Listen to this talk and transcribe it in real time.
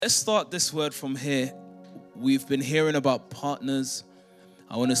Let's start this word from here. We've been hearing about partners.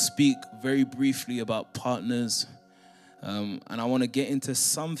 I want to speak very briefly about partners. And I want to get into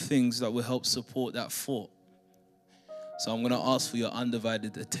some things that will help support that thought. So I'm going to ask for your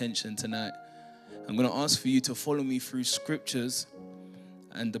undivided attention tonight. I'm going to ask for you to follow me through scriptures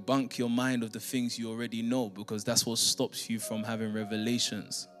and debunk your mind of the things you already know, because that's what stops you from having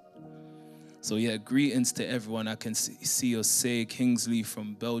revelations. So yeah, greetings to everyone. I can see or say Kingsley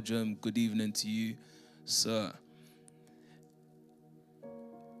from Belgium. Good evening to you, sir.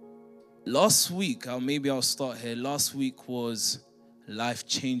 Last week, maybe I'll start here. Last week was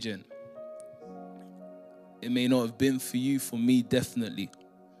life-changing. It may not have been for you, for me, definitely.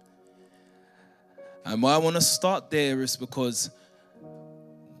 And why I want to start there is because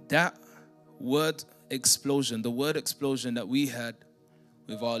that word explosion, the word explosion that we had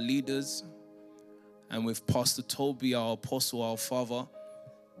with our leaders and with Pastor Toby, our apostle, our father,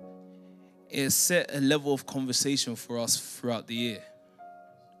 it set a level of conversation for us throughout the year.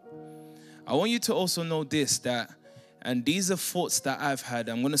 I want you to also know this, and these are thoughts that I've had.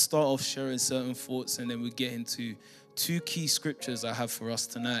 I'm going to start off sharing certain thoughts, and then we get into two key scriptures I have for us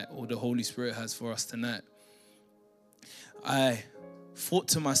tonight, or the Holy Spirit has for us tonight. I thought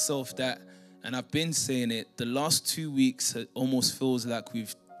to myself that, and I've been saying it, the last 2 weeks, it almost feels like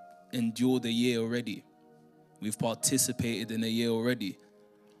we've endured a year already. We've participated in a year already.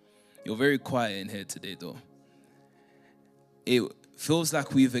 You're very quiet in here today, though. It feels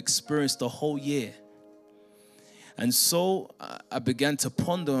like we've experienced the whole year. And so I began to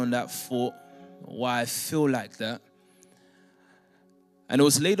ponder on that thought, why I feel like that. And it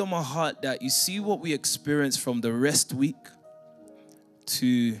was laid on my heart that you see what we experienced from the rest week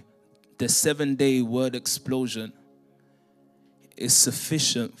to the 7-day word explosion is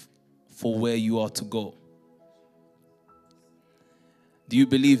sufficient for where you are to go. Do you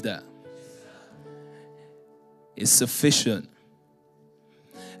believe that? It's sufficient.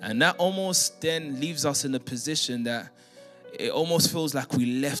 And that almost then leaves us in a position that it almost feels like we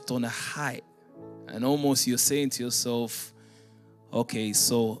left on a high. And almost you're saying to yourself, okay,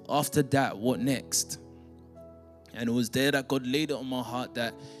 so after that, what next? And it was there that God laid it on my heart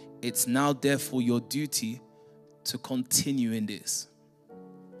that it's now therefore your duty to continue in this.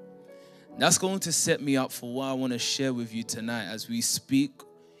 That's going to set me up for what I want to share with you tonight as we speak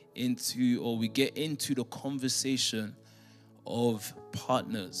into, or we get into the conversation of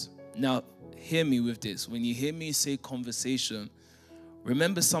partners. Now, hear me with this. When you hear me say conversation,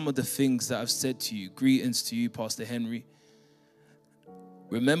 remember some of the things that I've said to you. Greetings to you, Pastor Henry.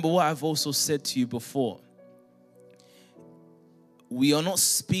 Remember what I've also said to you before. We are not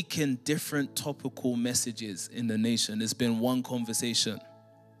speaking different topical messages in the nation. It's been one conversation.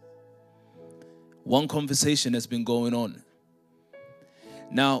 One conversation has been going on.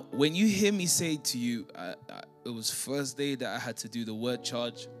 Now, when you hear me say to you, it was Thursday that I had to do the word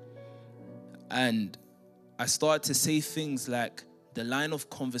charge, and I started to say things like the line of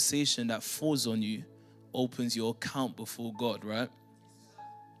conversation that falls on you opens your account before God, right?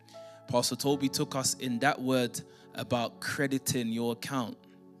 Pastor Toby took us in that word about crediting your account.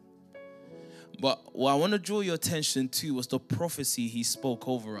 But what I want to draw your attention to was the prophecy he spoke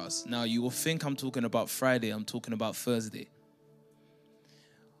over us. Now, you will think I'm talking about Friday. I'm talking about Thursday.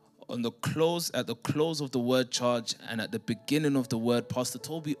 At the close of the word charge and at the beginning of the word, Pastor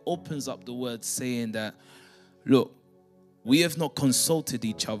Toby opens up the word saying that, look, we have not consulted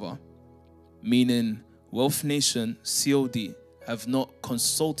each other, meaning Wealth Nation, COD, have not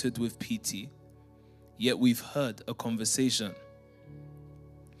consulted with PT, yet we've heard a conversation.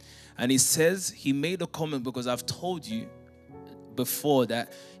 And he says, he made a comment because I've told you before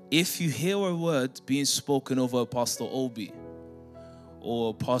that if you hear a word being spoken over Pastor Obi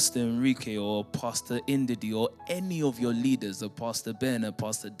or Pastor Enrique or Pastor Indidi or any of your leaders, or Pastor Ben or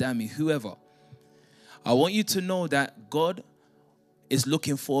Pastor Dami, whoever, I want you to know that God is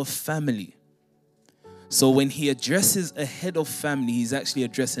looking for a family. So when he addresses a head of family, he's actually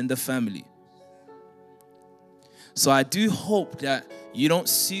addressing the family. So I do hope that you don't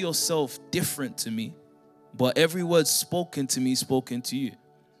see yourself different to me, but every word spoken to me, spoken to you.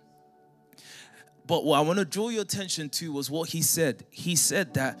 But what I want to draw your attention to was what he said. He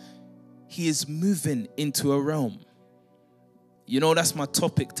said that he is moving into a realm. You know, that's my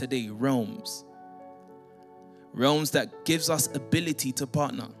topic today, realms. Realms that gives us ability to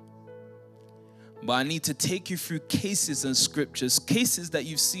partner. But I need to take you through cases and scriptures, cases that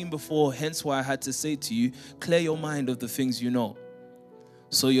you've seen before, hence why I had to say to you, clear your mind of the things you know,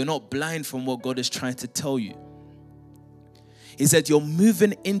 so you're not blind from what God is trying to tell you. He said, you're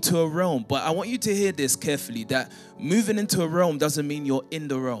moving into a realm. But I want you to hear this carefully, that moving into a realm doesn't mean you're in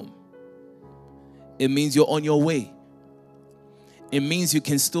the realm. It means you're on your way. It means you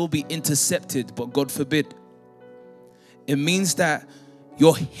can still be intercepted, but God forbid. It means that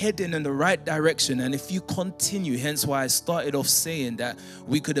you're heading in the right direction. And if you continue, hence why I started off saying that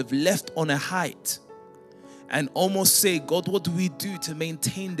we could have left on a height and almost say, God, what do we do to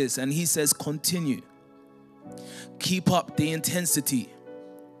maintain this? And he says, continue. Keep up the intensity.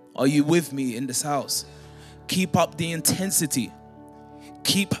 Are you with me in this house? Keep up the intensity.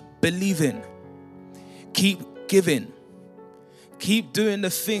 Keep believing. Keep giving. Keep doing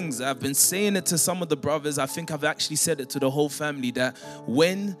the things. I've been saying it to some of the brothers. I think I've actually said it to the whole family, that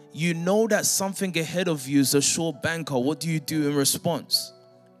when you know that something ahead of you is a sure banker, what do you do in response?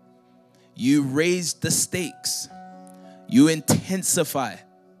 You raise the stakes. You intensify.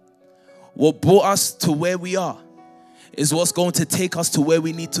 What brought us to where we are is what's going to take us to where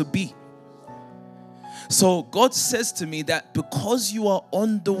we need to be. So God says to me that because you are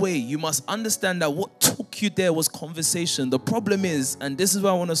on the way, you must understand that what took you there was conversation. The problem is, and this is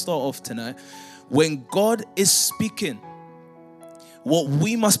where I want to start off tonight, when God is speaking, what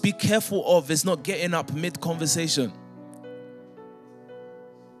we must be careful of is not getting up mid-conversation.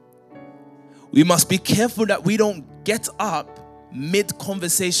 We must be careful that we don't get up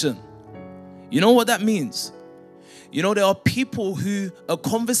mid-conversation. You know what that means? You know, there are people who a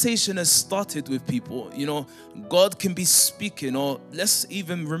conversation has started with people. You know, God can be speaking, or let's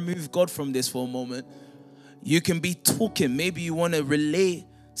even remove God from this for a moment. You can be talking. Maybe you want to relay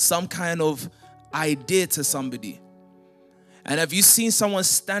some kind of idea to somebody. And have you seen someone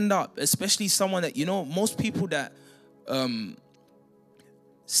stand up, especially someone that, you know, most people that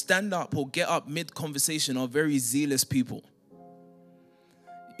stand up or get up mid-conversation are very zealous people.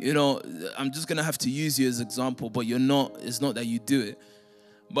 You know, I'm just going to have to use you as an example, but you're not, it's not that you do it.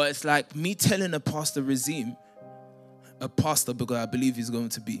 But it's like me telling a pastor Razim, a pastor because I believe he's going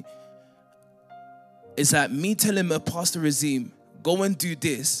to be. It's like me telling a pastor Razim, go and do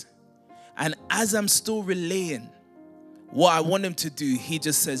this. And as I'm still relaying what I want him to do, he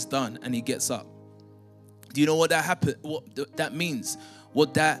just says done and he gets up. Do you know what that happened? What that means?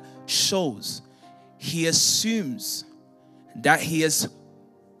 What that shows? He assumes that he has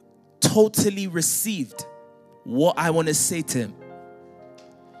totally received what I want to say to him.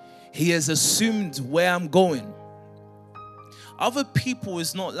 He has assumed where I'm going. Other people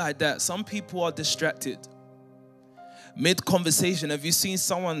is not like that. Some people are distracted. Mid-conversation, have you seen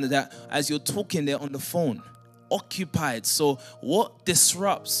someone that as you're talking, they're on the phone, occupied? So what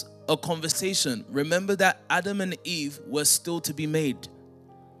disrupts a conversation? Remember that Adam and Eve were still to be made.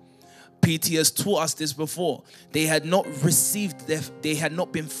 PT has taught us this before. They had not received, they had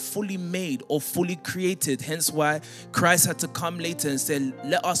not been fully made or fully created. Hence why Christ had to come later and say,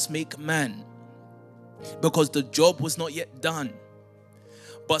 let us make man. Because the job was not yet done.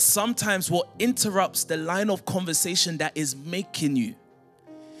 But sometimes what interrupts the line of conversation that is making you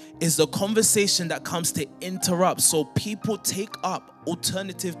is the conversation that comes to interrupt. So people take up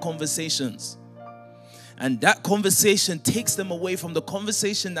alternative conversations. And that conversation takes them away from the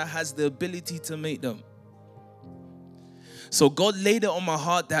conversation that has the ability to make them. So God laid it on my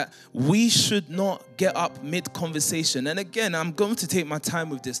heart that we should not get up mid-conversation. And again, I'm going to take my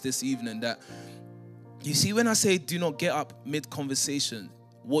time with this evening. That you see, when I say do not get up mid-conversation,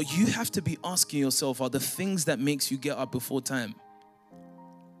 what you have to be asking yourself are the things that makes you get up before time.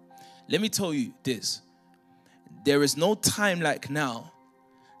 Let me tell you this. There is no time like now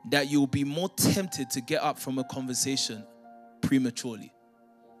that you'll be more tempted to get up from a conversation prematurely.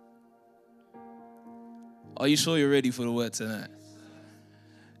 Are you sure you're ready for the word tonight?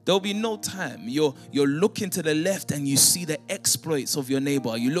 There'll be no time. You're looking to the left and you see the exploits of your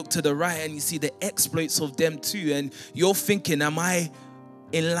neighbor. You look to the right and you see the exploits of them too. And you're thinking, am I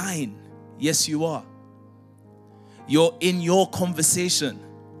in line? Yes, you are. You're in your conversation.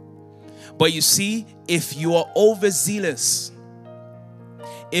 But you see, if you are overzealous,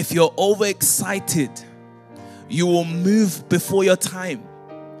 if you're overexcited, you will move before your time.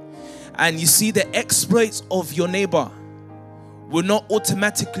 And you see, the exploits of your neighbor will not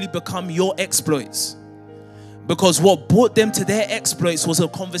automatically become your exploits. Because what brought them to their exploits was a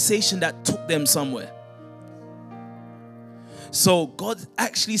conversation that took them somewhere. So God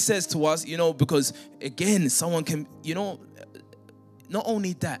actually says to us, you know, because again, someone can, you know, not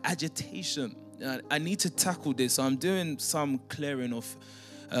only that, agitation. I need to tackle this. So I'm doing some clearing of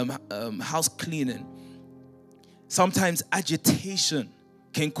house cleaning. Sometimes agitation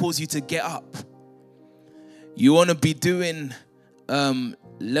can cause you to get up. You want to be doing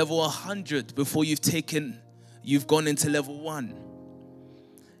level 100 before you've taken you've gone into level 1.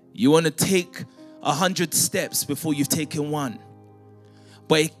 You want to take 100 steps before you've taken 1.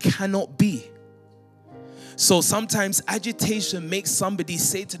 But it cannot be. So sometimes agitation makes somebody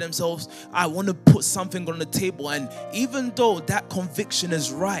say to themselves, I want to put something on the table. And even though that conviction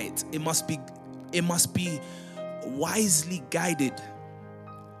is right, it must be wisely guided.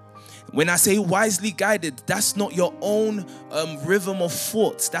 When I say wisely guided, that's not your own rhythm of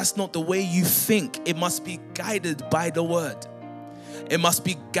thoughts. That's not the way you think. It must be guided by the word. It must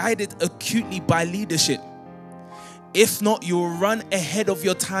be guided acutely by leadership. If not, you will run ahead of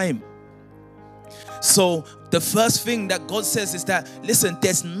your time. So the first thing that God says is that, listen,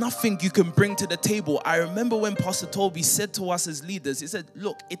 there's nothing you can bring to the table. I remember when Pastor Toby said to us as leaders, he said,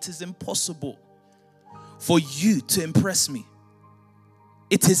 look, it is impossible for you to impress me.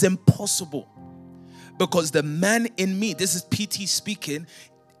 It is impossible. Because the man in me, this is PT speaking,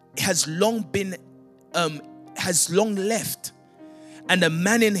 has long left. And the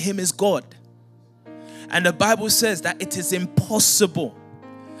man in him is God. And the Bible says that it is impossible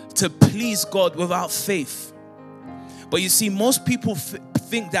to please God without faith. But you see, most people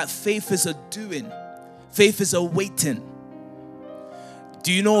think that faith is a doing. Faith is a waiting.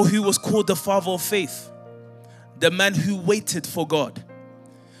 Do you know who was called the father of faith? The man who waited for God.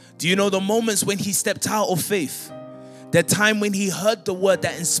 Do you know the moments when he stepped out of faith? The time when he heard the word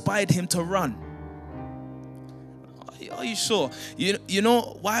that inspired him to run. Are you sure? You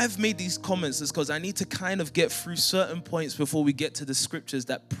know why I've made these comments is because I need to kind of get through certain points before we get to the scriptures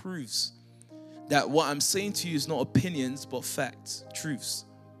that proves that what I'm saying to you is not opinions but facts, truth.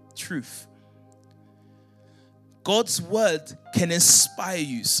 God's word can inspire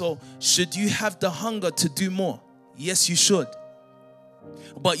you. So should you have the hunger to do more? Yes, you should.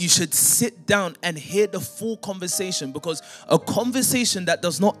 But you should sit down and hear the full conversation, because a conversation that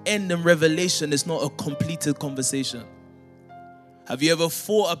does not end in revelation is not a completed conversation. Have you ever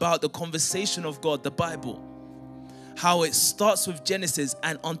thought about the conversation of God, the Bible? How it starts with Genesis,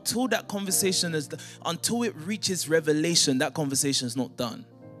 and until that conversation until it reaches Revelation, that conversation is not done.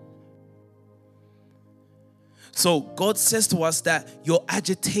 So God says to us that your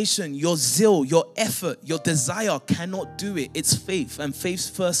agitation, your zeal, your effort, your desire cannot do it. It's faith, and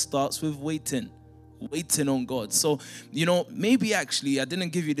faith first starts with waiting on God. So, maybe actually, I didn't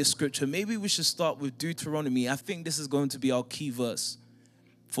give you this scripture. Maybe we should start with Deuteronomy. I think this is going to be our key verse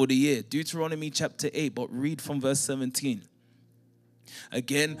for the year. Deuteronomy chapter 8, but read from verse 17.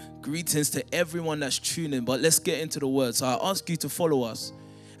 Again, greetings to everyone that's tuning, but let's get into the word. So I ask you to follow us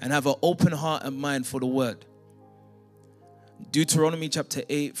and have an open heart and mind for the word. Deuteronomy chapter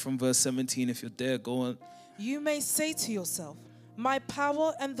 8 from verse 17. If you're there, go on. You may say to yourself, my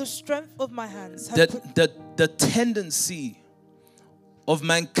power and the strength of my hands have the tendency of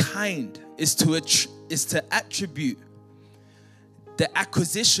mankind is to attribute the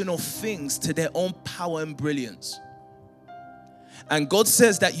acquisition of things to their own power and brilliance. And God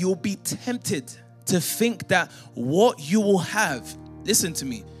says that you'll be tempted to think that what you will have, listen to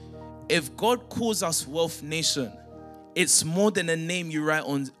me, if God calls us Wealth Nation, it's more than a name you write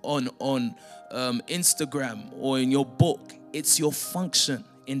on Instagram or in your book. It's your function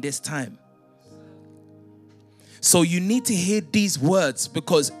in this time. So you need to hear these words,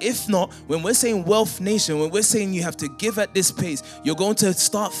 because if not, when we're saying Wealth Nation, when we're saying you have to give at this pace, you're going to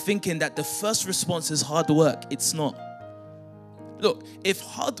start thinking that the first response is hard work. It's not. Look, if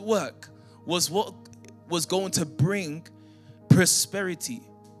hard work was what was going to bring prosperity,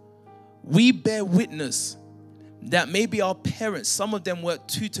 we bear witness that maybe our parents, some of them work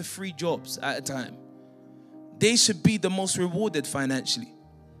 2 to 3 jobs at a time. They should be the most rewarded financially.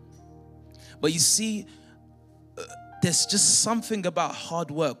 But you see, there's just something about hard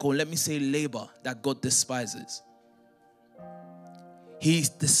work, or let me say labor, that God despises. He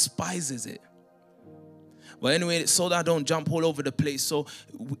despises it. But anyway, so that I don't jump all over the place. So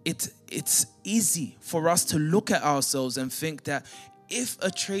it's easy for us to look at ourselves and think that if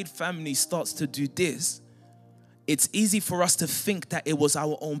a trade family starts to do this, it's easy for us to think that it was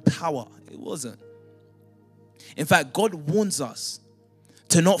our own power. It wasn't. In fact, God warns us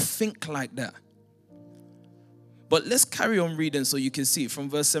to not think like that. But let's carry on reading so you can see it from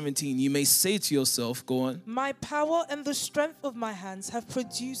verse 17. You may say to yourself, go on. My power and the strength of my hands have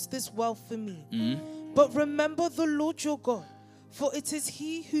produced this wealth for me. But remember the Lord your God, for it is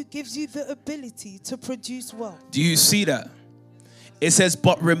He who gives you the ability to produce wealth. Do you see that? It says,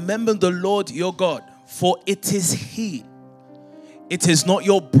 but remember the Lord your God, for it is He. It is not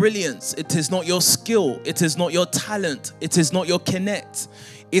your brilliance. It is not your skill. It is not your talent. It is not your connect.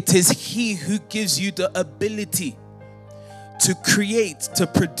 It is He who gives you the ability to create, to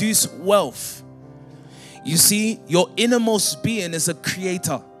produce wealth. You see, your innermost being is a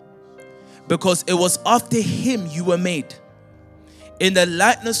creator, because it was after him you were made. In the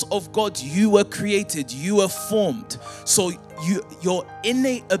likeness of God, you were created, you were formed. So your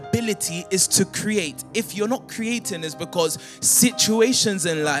innate ability is to create. If you're not creating, it's because situations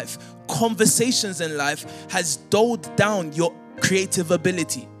in life, conversations in life has dulled down your creative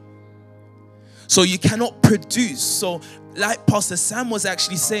ability. So you cannot produce. So like Pastor Sam was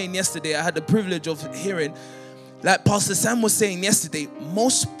actually saying yesterday, I had the privilege of hearing, like Pastor Sam was saying yesterday,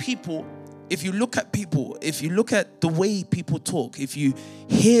 most people, if you look at people, if you look at the way people talk, if you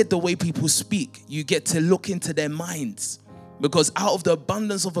hear the way people speak, you get to look into their minds. Because out of the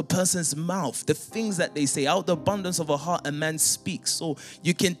abundance of a person's mouth, the things that they say, out of the abundance of a heart, a man speaks. So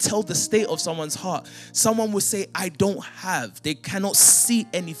you can tell the state of someone's heart. Someone will say, I don't have. They cannot see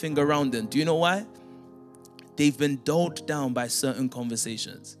anything around them. Do you know why? They've been dulled down by certain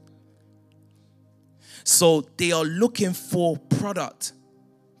conversations. So they are looking for product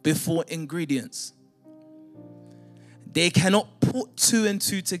before ingredients. They cannot put two and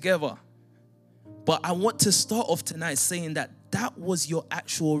two together. But I want to start off tonight saying that was your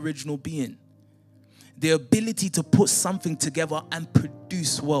actual original being. The ability to put something together and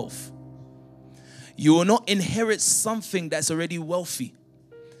produce wealth. You will not inherit something that's already wealthy.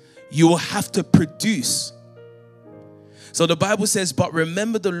 You will have to produce. So the Bible says, but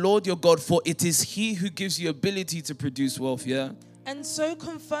remember the Lord your God, for it is he who gives you ability to produce wealth, yeah? And so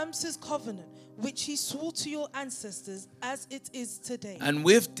confirms his covenant, which he swore to your ancestors as it is today. And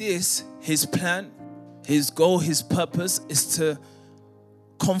with this, his plan, his goal, his purpose is to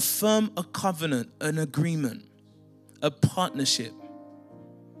confirm a covenant, an agreement, a partnership.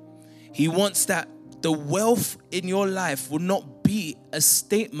 He wants that the wealth in your life will not be a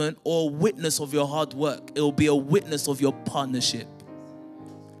statement or a witness of your hard work. It will be a witness of your partnership.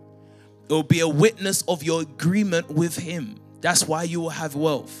 It will be a witness of your agreement with him. That's why you will have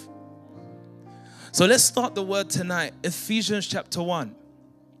wealth. So let's start the word tonight. Ephesians chapter 1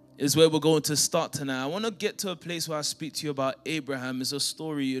 is where we're going to start tonight. I want to get to a place where I speak to you about Abraham. It's a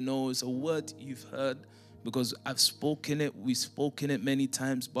story, you know, it's a word you've heard because I've spoken it, we've spoken it many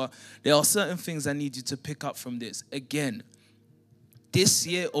times, but there are certain things I need you to pick up from this. Again, this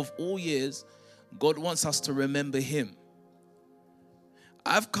year of all years, God wants us to remember him.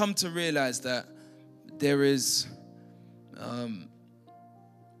 I've come to realize that there is...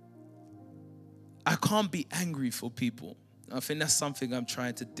 I can't be angry for people. I think that's something I'm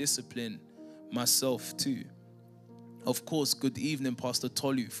trying to discipline myself too. Of course, good evening, Pastor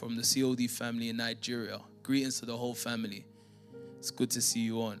Tolu from the COD family in Nigeria. Greetings to the whole family. It's good to see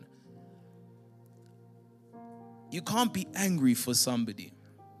you on. You can't be angry for somebody.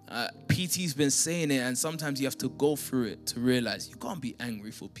 PT's been saying it, and sometimes you have to go through it to realize you can't be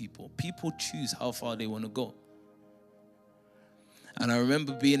angry for people. People choose how far they want to go. And I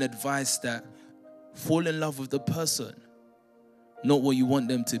remember being advised that fall in love with the person, not what you want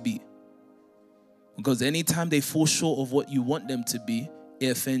them to be. Because anytime they fall short of what you want them to be, it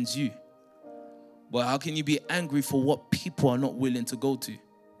offends you. But how can you be angry for what people are not willing to go to?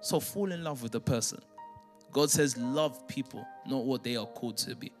 So fall in love with the person. God says love people, not what they are called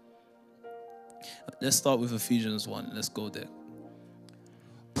to be. Let's start with Ephesians 1. Let's go there.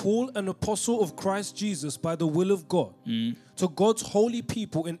 Paul, an apostle of Christ Jesus by the will of God, to God's holy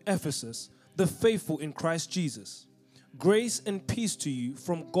people in Ephesus, the faithful in Christ Jesus. Grace and peace to you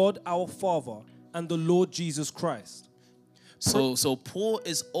from God our Father and the Lord Jesus Christ. So Paul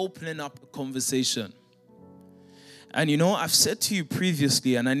is opening up a conversation. And you know, I've said to you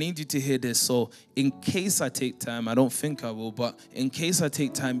previously, and I need you to hear this, so in case I take time, I don't think I will, but in case I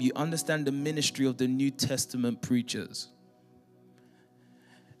take time, you understand the ministry of the New Testament preachers.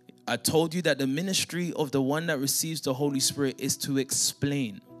 I told you that the ministry of the one that receives the Holy Spirit is to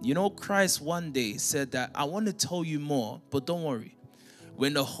explain. You know, Christ one day said that, I want to tell you more, but don't worry.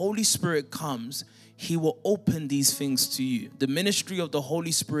 When the Holy Spirit comes, he will open these things to you. The ministry of the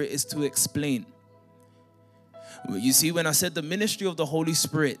Holy Spirit is to explain. You see, when I said the ministry of the Holy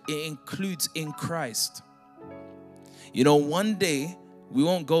Spirit, it includes in Christ. You know, one day, we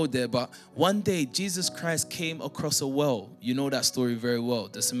won't go there, but one day Jesus Christ came across a well. You know that story very well,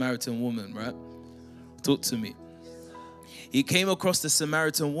 the Samaritan woman, right? Talk to me. He came across the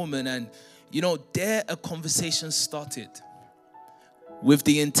Samaritan woman, and, you know, there a conversation started with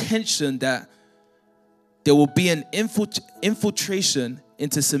the intention that there will be an infiltration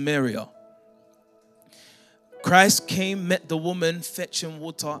into Samaria. Christ came, met the woman, fetching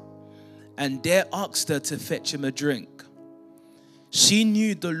water, and there asked her to fetch him a drink. She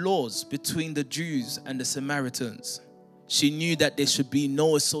knew the laws between the Jews and the Samaritans. She knew that there should be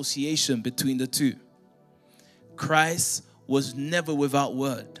no association between the two. Christ was never without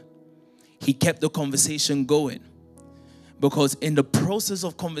word. He kept the conversation going. Because in the process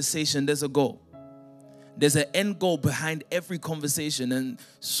of conversation, there's a goal. There's an end goal behind every conversation. And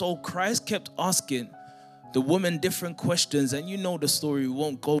so Christ kept asking the woman different questions. And you know the story, we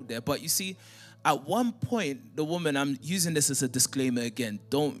won't go there. But you see, at one point, the woman, I'm using this as a disclaimer again.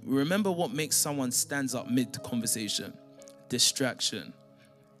 Don't remember what makes someone stands up mid-conversation. Distraction,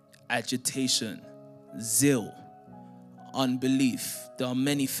 agitation, zeal, unbelief. There are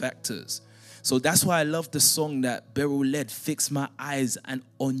many factors. So that's why I love the song that Beryl led, Fix My Eyes and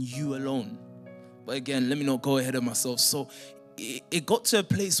On You Alone. But again, let me not go ahead of myself. So it got to a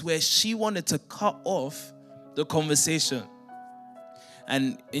place where she wanted to cut off the conversation.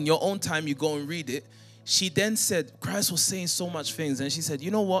 And in your own time, you go and read it. She then said, Christ was saying so much things. And she said,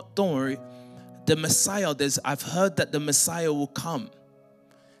 you know what? Don't worry. The Messiah, I've heard that the Messiah will come.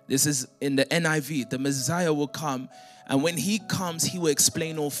 This is in the NIV. The Messiah will come. And when he comes, he will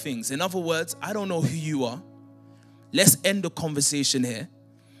explain all things. In other words, I don't know who you are. Let's end the conversation here.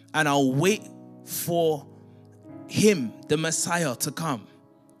 And I'll wait for him, the Messiah, to come.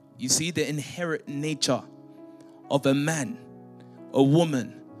 You see the inherent nature of a man, a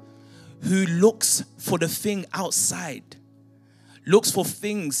woman, who looks for the thing outside. Looks for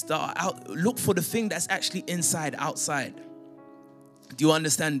things that are out. Look for the thing that's actually inside, outside. Do you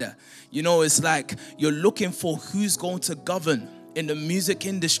understand that? You know, it's like you're looking for who's going to govern in the music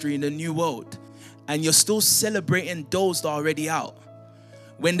industry in the new world. And you're still celebrating those that are already out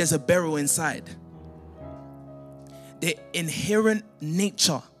when there's a barrel inside. The inherent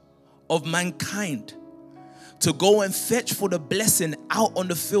nature of mankind to go and fetch for the blessing out on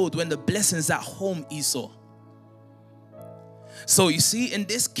the field when the blessing's at home, Esau. So you see, in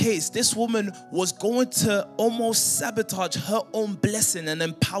this case, this woman was going to almost sabotage her own blessing and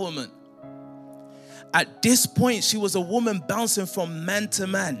empowerment. At this point, she was a woman bouncing from man to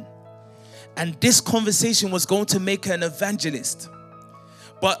man. And this conversation was going to make her an evangelist.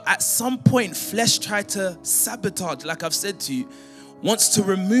 But at some point, flesh tried to sabotage, like I've said to you, wants to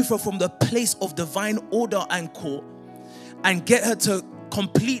remove her from the place of divine order and call and get her to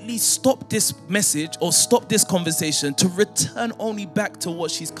completely stop this message or stop this conversation to return only back to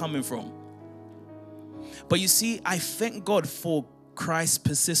what she's coming from. But you see, I thank God for Christ's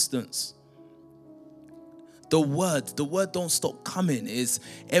persistence. The word don't stop coming. It's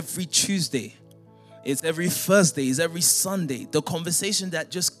every Tuesday. It's every Thursday. It's every Sunday. The conversation that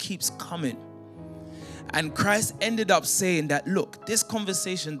just keeps coming. And Christ ended up saying that, look, this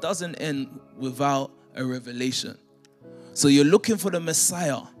conversation doesn't end without a revelation. So you're looking for the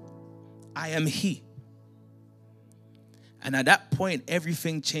Messiah. I am he. And at that point,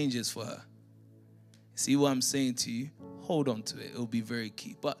 everything changes for her. See what I'm saying to you? Hold on to it. It'll be very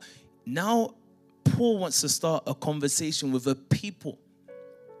key. But now Paul wants to start a conversation with a people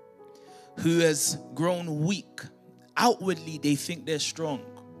who has grown weak. Outwardly, they think they're strong.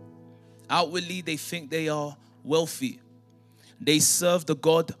 Outwardly, they think they are wealthy. They serve the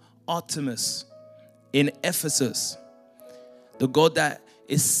god Artemis in Ephesus, the god that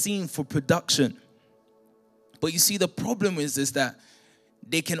is seen for production. But you see, the problem is that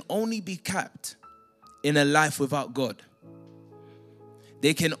they can only be capped in a life without God.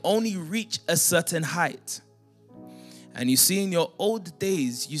 They can only reach a certain height. And you see, in your old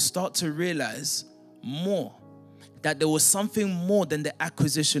days, you start to realize more that there was something more than the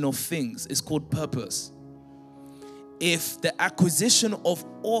acquisition of things. It's called purpose. If the acquisition of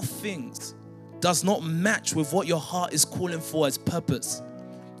all things does not match with what your heart is calling for as purpose,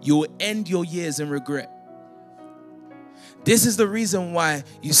 you will end your years in regret. This is the reason why,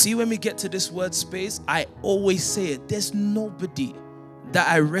 you see, when we get to this word space, I always say it. There's nobody that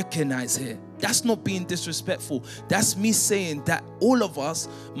I recognize here. That's not being disrespectful. That's me saying that all of us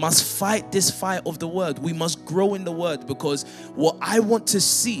must fight this fight of the word. We must grow in the word, because what I want to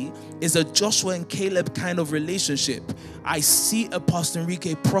see is a Joshua and Caleb kind of relationship. I see a Pastor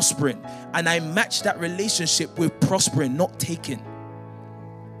Enrique prospering, and I match that relationship with prospering, not taking.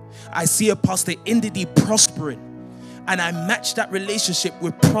 I see a Pastor Indidi prospering, and I match that relationship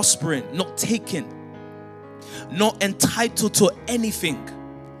with prospering, not taking. Not entitled to anything,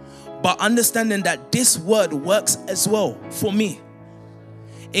 but understanding that this word works as well for me.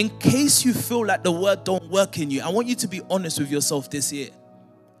 In case you feel like the word don't work in you, I want you to be honest with yourself this year.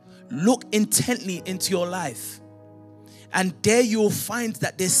 Look intently into your life, and there you will find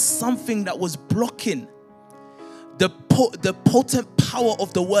that there's something that was blocking the potent power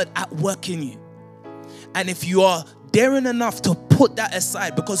of the word at work in you. And if you are daring enough to put that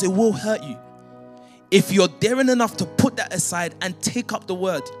aside, because it will hurt you, if you're daring enough to put that aside and take up the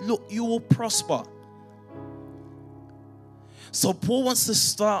word, look, you will prosper. So Paul wants to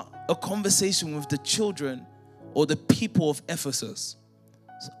start a conversation with the children or the people of Ephesus.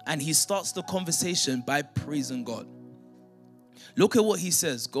 And he starts the conversation by praising God. Look at what he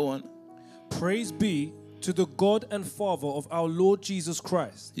says. Go on. Praise be to the God and Father of our Lord Jesus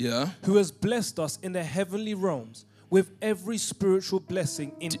Christ, Yeah. who has blessed us in the heavenly realms with every spiritual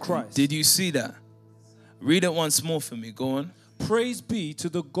blessing in Christ. Did you see that? Read it once more for me. Go on. Praise be to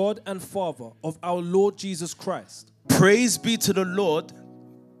the God and Father of our Lord Jesus Christ. Praise be to the Lord.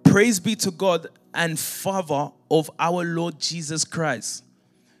 Praise be to God and Father of our Lord Jesus Christ,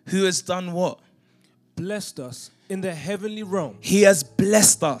 who has done what? Blessed us in the heavenly realm He has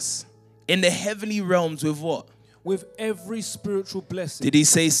blessed us in the heavenly realms with what? with every spiritual blessing. Did he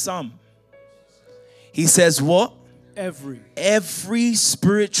say some? He says what? Every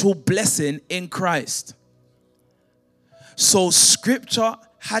Spiritual blessing in Christ. So scripture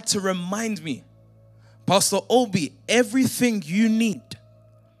had to remind me, Pastor Obi, everything you need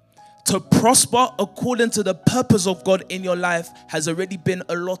to prosper according to the purpose of God in your life has already been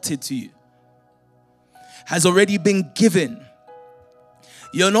allotted to you, has already been given.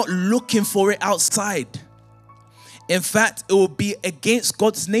 You're not looking for it outside. In fact, it will be against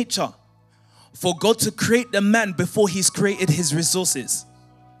God's nature for God to create the man before he's created his resources.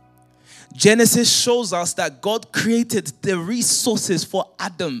 Genesis shows us that God created the resources for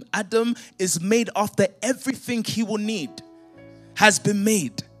Adam. Adam is made after everything he will need has been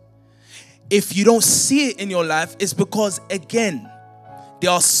made. If you don't see it in your life, it's because, again,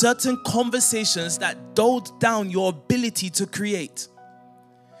 there are certain conversations that dulled down your ability to create.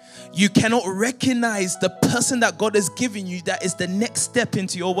 You cannot recognize the person that God has given you that is the next step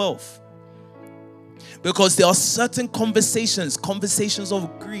into your wealth. Because there are certain conversations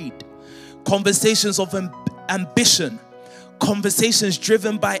of greed, conversations of ambition, conversations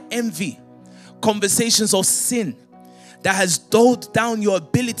driven by envy, conversations of sin that has dulled down your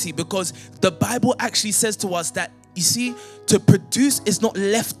ability, because the Bible actually says to us that, you see, to produce is not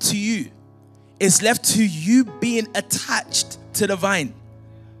left to you. It's left to you being attached to the vine.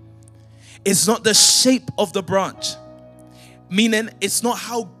 It's not the shape of the branch. Meaning, it's not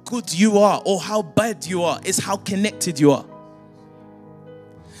how good you are or how bad you are. It's how connected you are.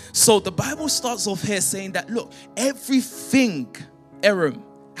 So the Bible starts off here saying that, look, everything, Aram,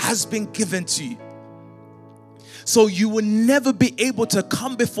 has been given to you. So you will never be able to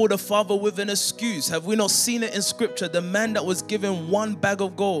come before the Father with an excuse. Have we not seen it in Scripture? The man that was given one bag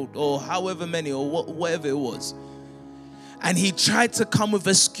of gold, or however many, or whatever it was, and he tried to come with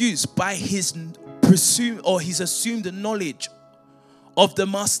excuse by his assumed the knowledge of the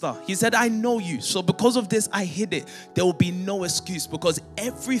master. He said, I know you, so because of this I hid it. There will be no excuse, because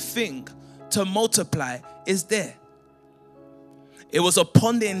everything to multiply is there. It was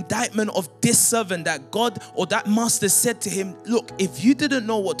upon the indictment of this servant that God or that master said to him, look, if you didn't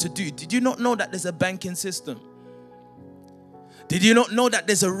know what to do, did you not know that there's a banking system? Did you not know that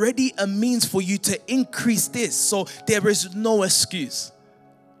there's already a means for you to increase this? So there is no excuse.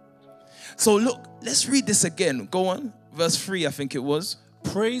 So look, let's read this again. Go on. Verse 3, I think it was.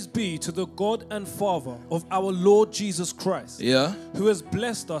 Praise be to the God and Father of our Lord Jesus Christ, Yeah. who has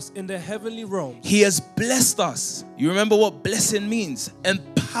blessed us in the heavenly realm. He has blessed us. You remember what blessing means?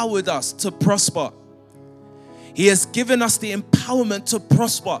 Empowered us to prosper. He has given us the empowerment to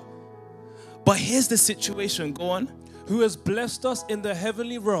prosper. But here's the situation. Go on. Who has blessed us in the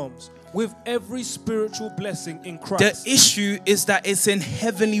heavenly realms with every spiritual blessing in Christ. The issue is that it's in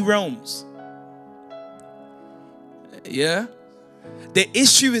heavenly realms. Yeah? The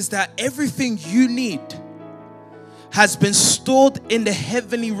issue is that everything you need has been stored in the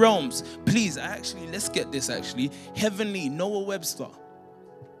heavenly realms. Please, let's get this actually. Heavenly, Noah Webster.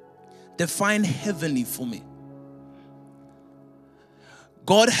 Define heavenly for me.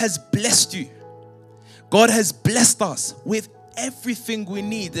 God has blessed you. God has blessed us with everything we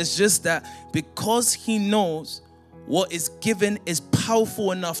need. It's just that because He knows what is given is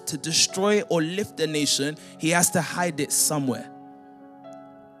powerful enough to destroy or lift a nation, He has to hide it somewhere.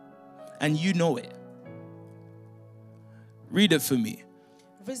 And you know it. Read it for me.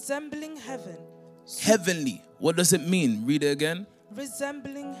 Resembling heaven. Heavenly. What does it mean? Read it again.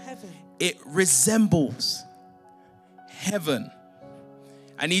 Resembling heaven. It resembles heaven.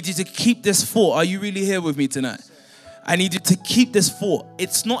 I need you to keep this thought. Are you really here with me tonight? I need you to keep this thought.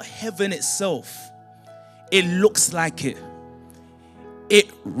 It's not heaven itself. It looks like it.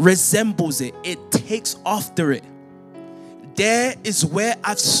 It resembles it. It takes after it. There is where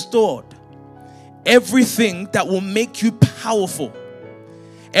I've stored everything that will make you powerful.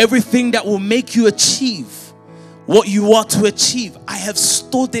 Everything that will make you achieve what you are to achieve. I have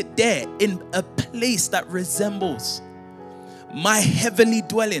stored it there in a place that resembles. my heavenly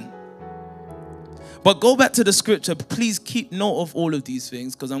dwelling. But go back to the scripture. Please keep note of all of these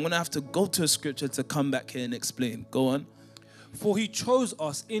things, because I'm going to have to go to a scripture to come back here and explain. Go on. For he chose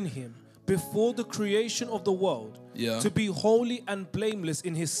us in him before the creation of the world to be holy and blameless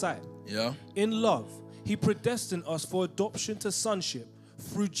in his sight. Yeah. In love, he predestined us for adoption to sonship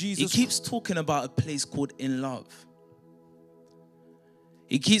through Jesus. He keeps talking about a place called in love.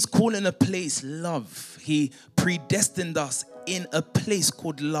 He keeps calling a place love. He predestined us in a place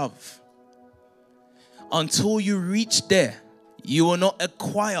called love. Until you reach there, you will not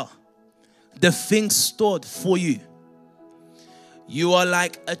acquire the things stored for you. You are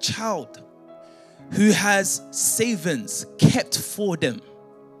like a child who has savings kept for them.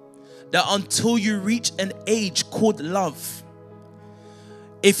 That until you reach an age called love,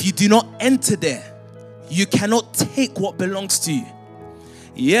 if you do not enter there, you cannot take what belongs to you.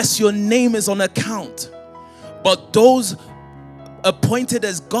 Yes, your name is on account, but those appointed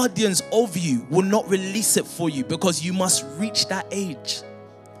as guardians over you will not release it for you, because you must reach that age.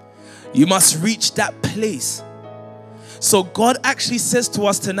 You must reach that place. So God actually says to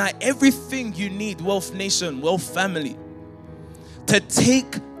us tonight, everything you need, Wealth Nation, Wealth Family, to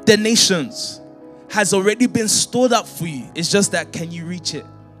take the nations has already been stored up for you. It's just that, can you reach it?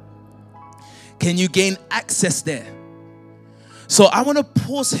 Can you gain access there? So I want to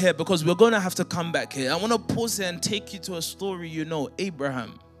pause here, because we're going to have to come back here. I want to pause here and take you to a story you know,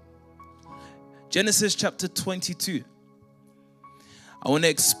 Abraham. Genesis chapter 22. I want to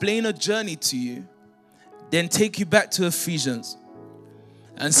explain a journey to you, then take you back to Ephesians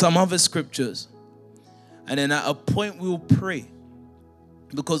and some other scriptures. And then at a point we will pray.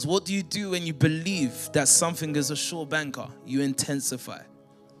 Because what do you do when you believe that something is a sure banker? You intensify.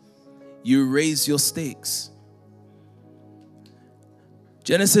 You raise your stakes.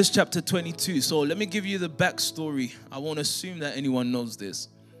 Genesis chapter 22. So let me give you the backstory. I won't assume that anyone knows this.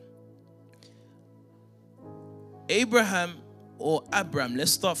 Abraham, or Abram,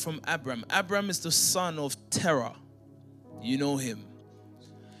 let's start from Abram. Abram is the son of Terah. You know him.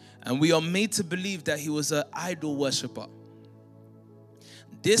 And we are made to believe that he was an idol worshiper.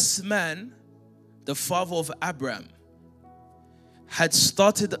 This man, the father of Abram, had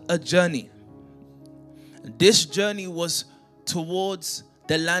started a journey. This journey was towards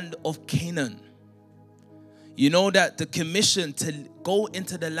the land of Canaan. You know that the commission to go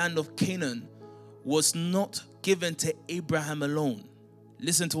into the land of Canaan was not given to Abraham alone.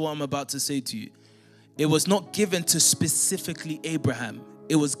 Listen to what I'm about to say to you. It was not given to specifically Abraham.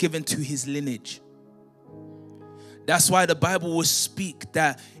 It was given to his lineage. That's why the Bible will speak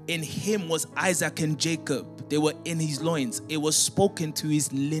that in him was Isaac and Jacob. They were in his loins. It was spoken to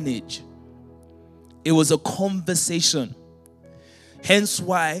his lineage. It was a conversation. Hence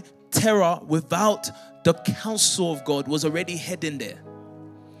why Terah, without the counsel of God, was already heading there.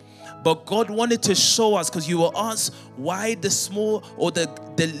 But God wanted to show us, because you will ask, why the small or the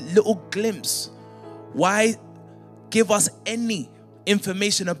little glimpse? Why give us any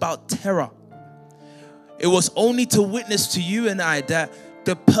information about Terah? It was only to witness to you and I that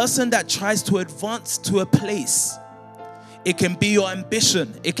the person that tries to advance to a place, it can be your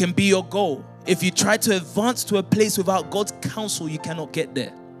ambition, it can be your goal. If you try to advance to a place without God's counsel, you cannot get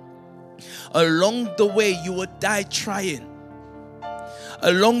there. Along the way, you will die trying.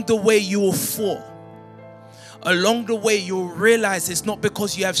 Along the way, you will fall. Along the way, you'll realize it's not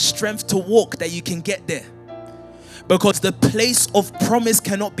because you have strength to walk that you can get there. Because the place of promise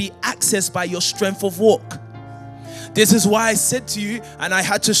cannot be accessed by your strength of walk. This is why I said to you, and I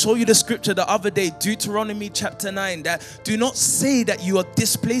had to show you the scripture the other day, Deuteronomy chapter 9, that do not say that you are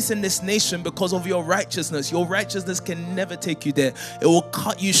displacing this nation because of your righteousness. Your righteousness can never take you there. It will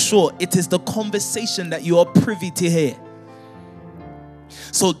cut you short. It is the conversation that you are privy to hear.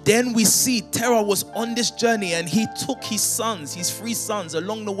 So then we see Terah was on this journey, and he took his sons, his 3 sons.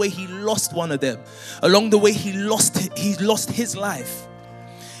 Along the way, he lost one of them. Along the way, he lost his life.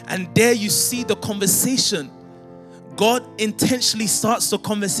 And there you see the conversation. God intentionally starts the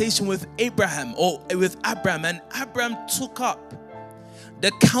conversation with Abraham, or with Abram, and Abram took up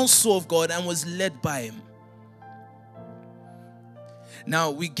the counsel of God and was led by him.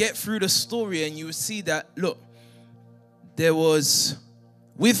 Now we get through the story, and you will see that, look, there was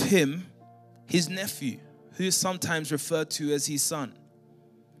with him his nephew, who is sometimes referred to as his son,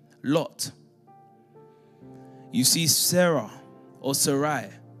 Lot. You see Sarah or Sarai.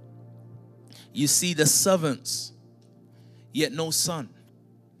 You see the servants, yet no son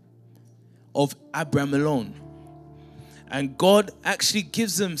of Abram alone. And God actually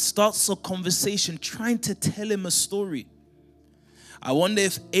starts a conversation trying to tell him a story. I wonder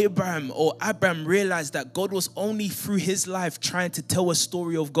if Abraham realized that God was only through his life trying to tell a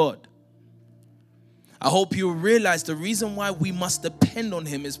story of God. I hope you realize the reason why we must depend on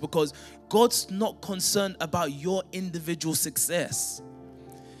him is because God's not concerned about your individual success.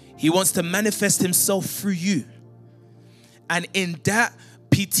 He wants to manifest himself through you. And in that,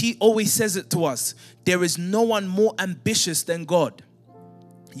 PT always says it to us, there is no one more ambitious than God.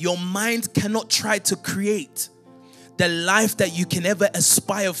 Your mind cannot try to create the life that you can ever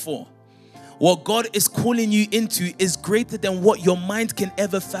aspire for. What God is calling you into is greater than what your mind can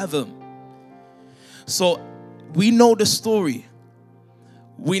ever fathom. So we know the story.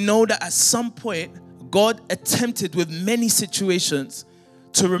 We know that at some point, God attempted with many situations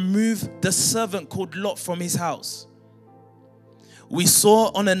to remove the servant called Lot from his house. We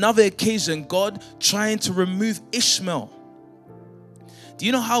saw on another occasion God trying to remove Ishmael. Do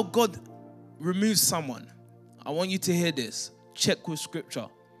you know how God removes someone? I want you to hear this. Check with scripture.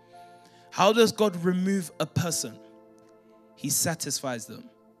 How does God remove a person? He satisfies them.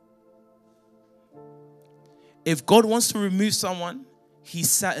 If God wants to remove someone, he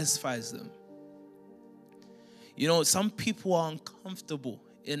satisfies them. You know, some people are uncomfortable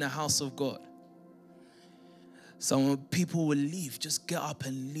in the house of God. Some people will leave, just get up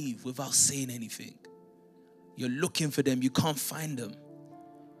and leave without saying anything. You're looking for them, you can't find them.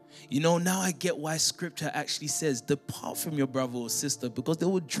 You know, now I get why scripture actually says, depart from your brother or sister, because they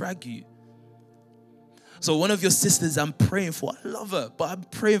will drag you. So one of your sisters I'm praying for, I love her, but I'm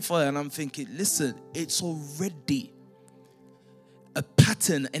praying for her and I'm thinking, listen, it's already a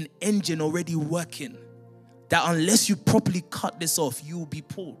pattern, an engine already working, that unless you properly cut this off, you will be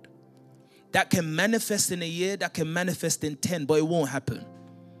pulled. That can manifest in a year, that can manifest in 10, but it won't happen.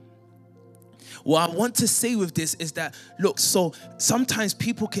 What I want to say with this is that, look, so sometimes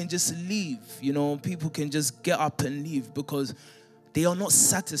people can just leave, you know, people can just get up and leave because they are not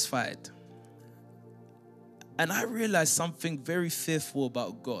satisfied. And I realized something very fearful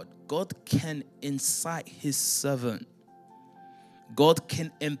about God. God can incite his servant. God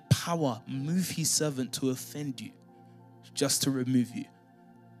can empower, move his servant to offend you, just to remove you.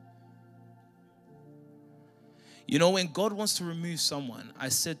 You know, when God wants to remove someone, I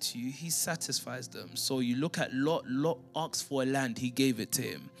said to you, he satisfies them. So you look at Lot. Lot asked for a land, he gave it to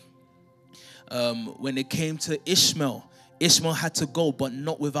him. When it came to Ishmael, Ishmael had to go, but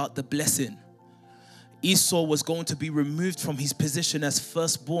not without the blessing. Esau was going to be removed from his position as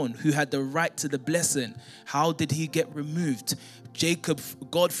firstborn, who had the right to the blessing. How did he get removed?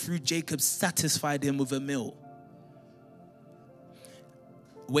 God through Jacob satisfied him with a meal.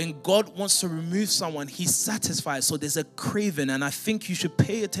 When God wants to remove someone, he satisfies. So there's a craving, and I think you should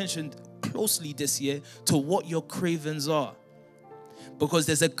pay attention closely this year to what your cravings are. Because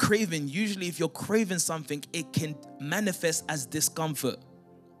there's a craving. Usually if you're craving something, it can manifest as discomfort.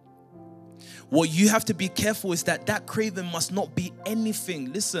 What you have to be careful is that craving must not be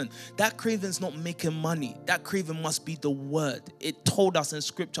anything. Listen, that craving's not making money. That craving must be the word. It told us in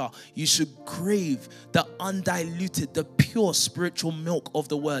scripture, you should crave the undiluted, the pure spiritual milk of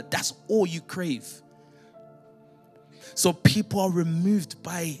the word. That's all you crave. So people are removed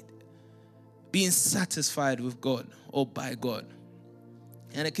by being satisfied with God or by God.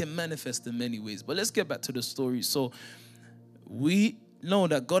 And it can manifest in many ways. But let's get back to the story. So we know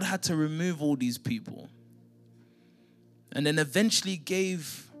that God had to remove all these people. And then eventually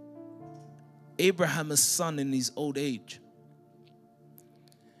gave Abraham a son in his old age.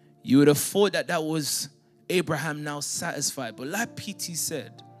 You would have thought that was Abraham now satisfied. But like PT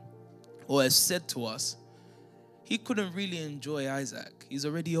said, or has said to us, he couldn't really enjoy Isaac. He's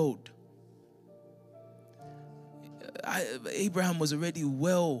already old. Abraham was already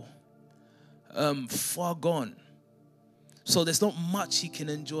far gone. So there's not much he can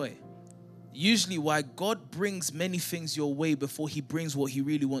enjoy. Usually why God brings many things your way before he brings what he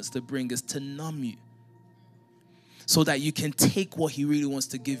really wants to bring is to numb you, so that you can take what he really wants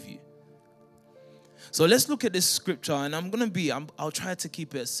to give you. So let's look at this scripture, and I'll try to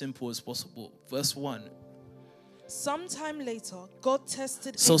keep it as simple as possible. Verse 1. Sometime later, God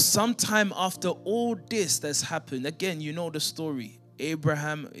tested So sometime after all this that's happened, again, you know the story.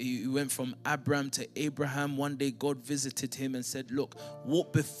 Abraham, he went from Abram to Abraham. One day God visited him and said, look,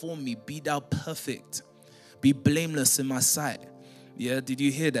 walk before me, be thou perfect, be blameless in my sight. Yeah, did you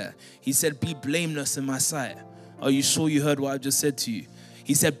hear that? He said, be blameless in my sight. Are you sure you heard what I just said to you?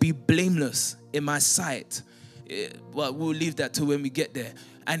 He said, be blameless in my sight. Well, we'll leave that to when we get there.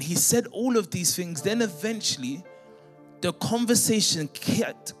 And he said all of these things. Then eventually, the conversation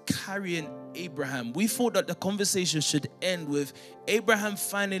kept carrying Abraham. We thought that the conversation should end with Abraham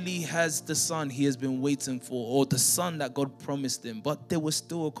finally has the son he has been waiting for, or the son that God promised him. But there was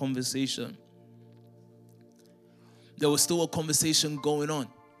still a conversation. There was still a conversation going on.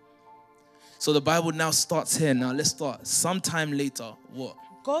 So the Bible now starts here. Now let's start. Sometime later, what?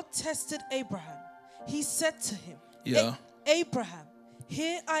 God tested Abraham. He said to him, Yeah. Abraham,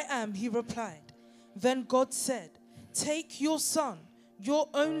 here I am, he replied. Then God said, take your son, your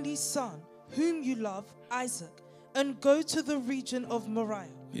only son, whom you love, Isaac, and go to the region of Moriah.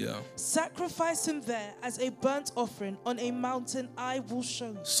 Yeah. Sacrifice him there as a burnt offering on a mountain I will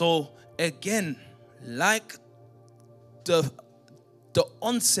show you. So again, like the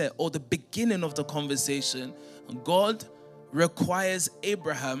onset or the beginning of the conversation, God requires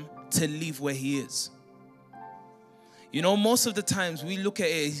Abraham to leave where he is. You know, most of the times we look at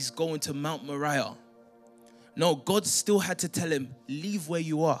it, he's going to Mount Moriah. No, God still had to tell him, leave where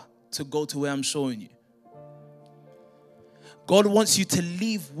you are to go to where I'm showing you. God wants you to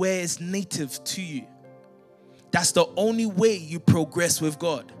leave where it's native to you. That's the only way you progress with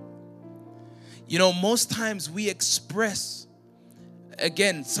God. You know, most times we express,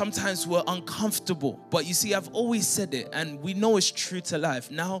 again, sometimes we're uncomfortable. But you see, I've always said it, and we know it's true to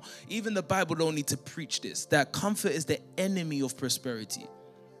life. Now, even the Bible don't need to preach this, that comfort is the enemy of prosperity.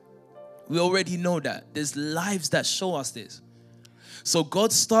 We already know that. There's lives that show us this. So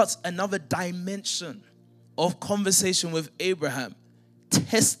God starts another dimension of conversation with Abraham,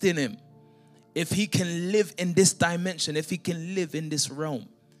 testing him if he can live in this dimension, if he can live in this realm.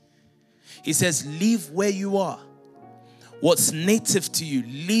 He says, leave where you are. What's native to you.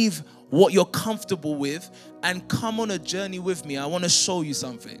 Leave what you're comfortable with and come on a journey with me. I want to show you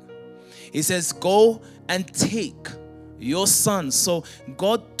something. He says, go and take your son. So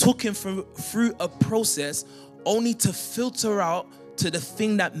God took him through a process only to filter out to the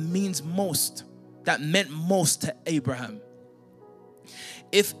thing that means most, that meant most to Abraham.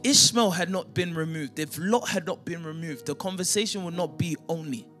 If Ishmael had not been removed, if Lot had not been removed, the conversation would not be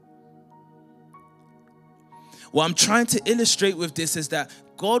only. What I'm trying to illustrate with this is that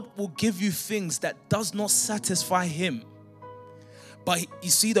God will give you things that does not satisfy him. But you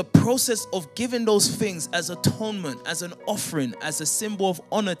see, the process of giving those things as atonement, as an offering, as a symbol of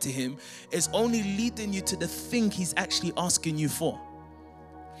honor to him is only leading you to the thing he's actually asking you for.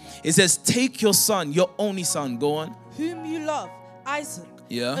 It says, take your son, your only son, go on. Whom you love, Isaac,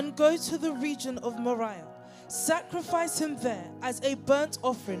 Yeah. and go to the region of Moriah. Sacrifice him there as a burnt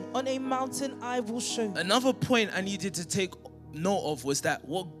offering on a mountain I will show you. Another point I needed to take note of was that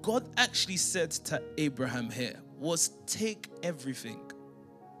what God actually said to Abraham here was take everything.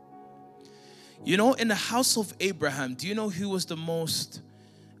 You know, in the house of Abraham, do you know who was the most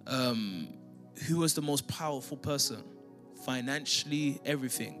powerful person? Financially,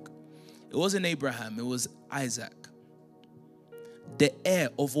 everything. It wasn't Abraham, it was Isaac, the heir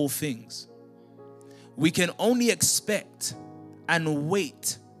of all things. We can only expect and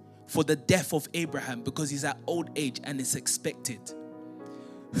wait for the death of Abraham because he's at old age and it's expected.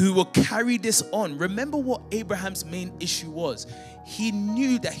 Who will carry this on. Remember what Abraham's main issue was. He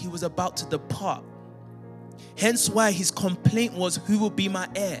knew that he was about to depart. Hence why his complaint was, who will be my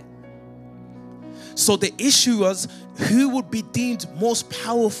heir? So the issue was, who would be deemed most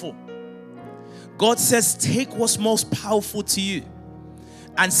powerful? God says, take what's most powerful to you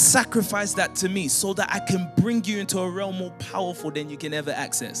and sacrifice that to me so that I can bring you into a realm more powerful than you can ever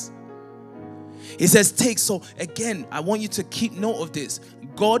access. He says, take. So again, I want you to keep note of this.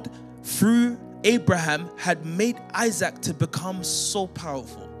 God, through Abraham, had made Isaac to become so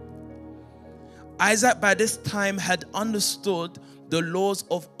powerful. Isaac, by this time, had understood the laws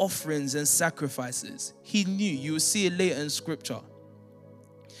of offerings and sacrifices. He knew. You will see it later in scripture.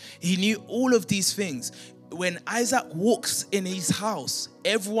 He knew all of these things. When Isaac walks in his house,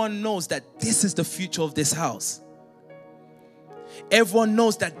 everyone knows that this is the future of this house. Everyone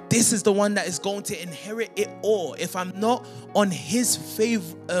knows that this is the one that is going to inherit it all. If I'm not on his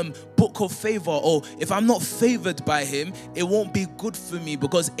book of favor, or if I'm not favored by him, it won't be good for me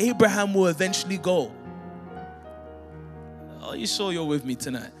because Abraham will eventually go. Are you sure you're with me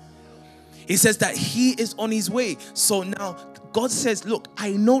tonight? He says that he is on his way. So now God says, look,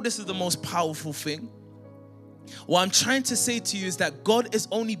 I know this is the most powerful thing. What I'm trying to say to you is that God is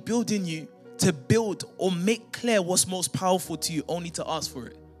only building you to build or make clear what's most powerful to you, only to ask for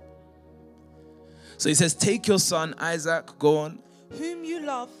it. So he says, take your son, Isaac, go on. Whom you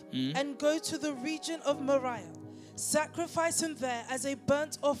love, and go to the region of Moriah. Sacrifice him there as a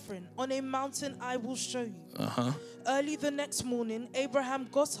burnt offering on a mountain I will show you. Early the next morning, Abraham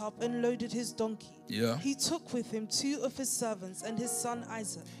got up and loaded his donkey. Yeah. He took with him 2 of his servants and his son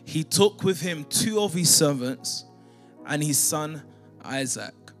Isaac. He took with him 2 of his servants and his son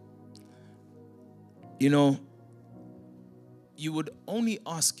Isaac. You know, you would only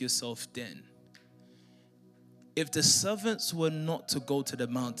ask yourself then, if the servants were not to go to the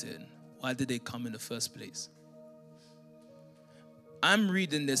mountain, why did they come in the first place? I'm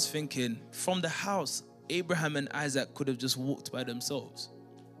reading this thinking, from the house, Abraham and Isaac could have just walked by themselves.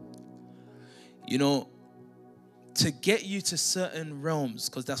 You know, to get you to certain realms,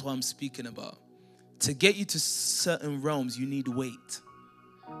 because that's what I'm speaking about, to get you to certain realms, you need weight.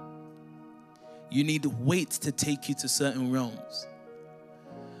 You need weight to take you to certain realms.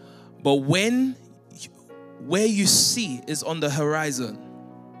 But where you see is on the horizon,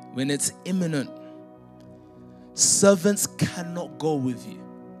 when it's imminent, servants cannot go with you.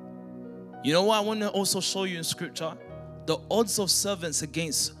 You know what I want to also show you in scripture? The odds of servants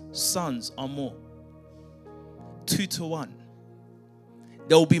against sons are more. 2 to 1.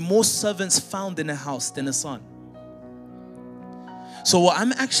 There will be more servants found in a house than a son. So what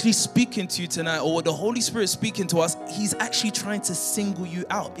I'm actually speaking to you tonight, or what the Holy Spirit is speaking to us, he's actually trying to single you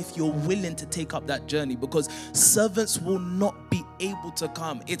out if you're willing to take up that journey, because servants will not be able to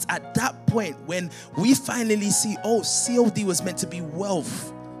come. It's at that point when we finally see, oh, COD was meant to be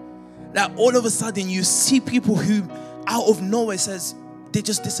wealth. That all of a sudden you see people who out of nowhere says they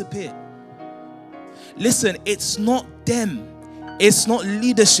just disappeared. Listen, it's not them. It's not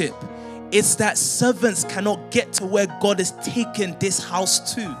leadership. It's that servants cannot get to where God has taken this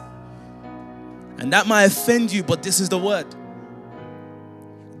house to. And that might offend you, but this is the word.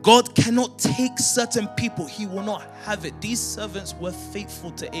 God cannot take certain people. He will not have it. These servants were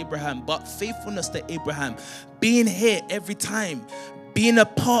faithful to Abraham, but faithfulness to Abraham, being here every time, being a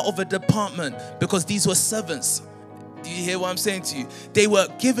part of a department, because these were servants. Do you hear what I'm saying to you? They were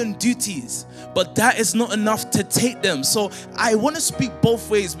given duties, but that is not enough to take them. So I want to speak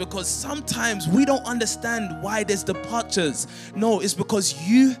both ways, because sometimes we don't understand why there's departures. No, it's because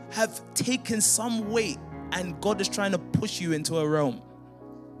you have taken some weight and God is trying to push you into a realm.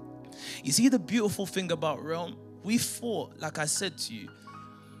 You see the beautiful thing about realm? We thought, like I said to you,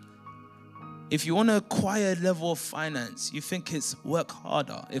 if you want to acquire a level of finance, you think it's work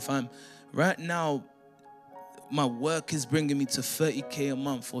harder. If I'm right now, my work is bringing me to 30K a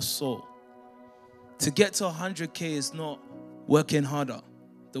month or so. To get to 100K is not working harder.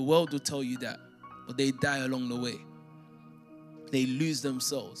 The world will tell you that, but they die along the way. They lose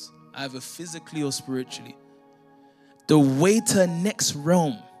themselves, either physically or spiritually. The way to the next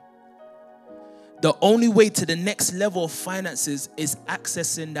realm, the only way to the next level of finances is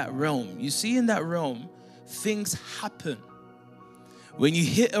accessing that realm. You see, in that realm, things happen. When you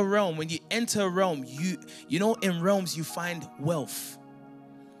hit a realm, when you enter a realm, you know, in realms you find wealth.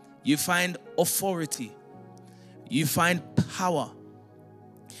 You find authority. You find power.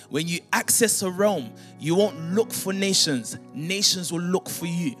 When you access a realm, you won't look for nations. Nations will look for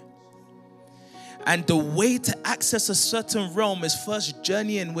you. And the way to access a certain realm is first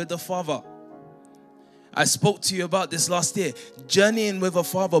journeying with the Father. I spoke to you about this last year. Journeying with a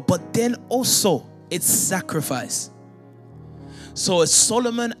Father, but then also it's sacrifice. So as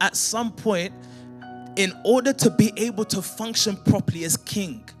Solomon at some point, in order to be able to function properly as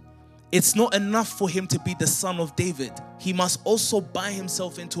king, it's not enough for him to be the son of David. He must also buy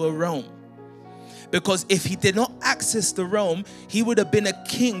himself into a realm. Because if he did not access the realm, he would have been a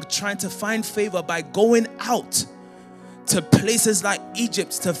king trying to find favor by going out to places like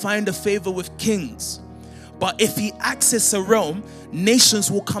Egypt to find a favor with kings. But if he accesses a realm, nations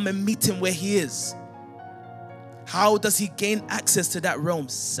will come and meet him where he is. How does he gain access to that realm?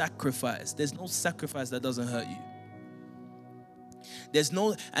 Sacrifice. There's no sacrifice that doesn't hurt you.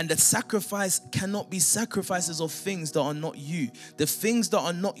 And the sacrifice cannot be sacrifices of things that are not you. The things that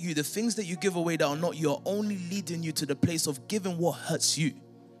are not you, the things that you give away that are not you, are only leading you to the place of giving what hurts you.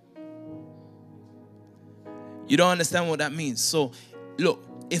 You don't understand what that means. So, look,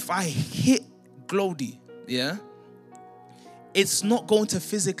 if I hit Glody, yeah, it's not going to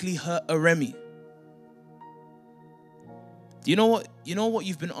physically hurt a Remy. You know what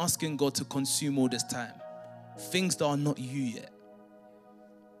you've been asking God to consume all this time? Things that are not you yet.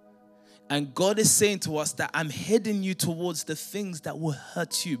 And God is saying to us that I'm heading you towards the things that will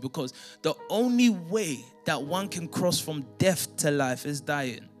hurt you, because the only way that one can cross from death to life is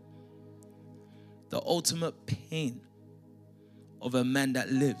dying. The ultimate pain of a man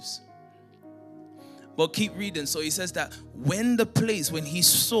that lives. But keep reading. So he says that when he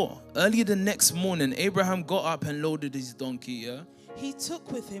saw, early the next morning, Abraham got up and loaded his donkey, yeah? He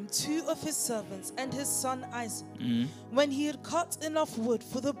took with him 2 of his servants and his son Isaac. When he had cut enough wood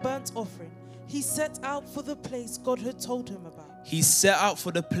for the burnt offering, he set out for the place God had told him about. He set out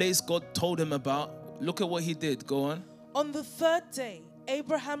for the place God told him about. Look at what he did. Go on. On the 3rd day,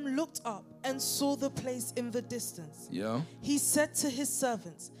 Abraham looked up and saw the place in the distance. Yeah. He said to his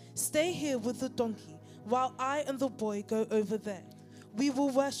servants, "Stay here with the donkey, while I and the boy go over there. We will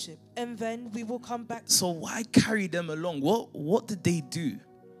worship, and then we will come back." So why carry them along? What did they do?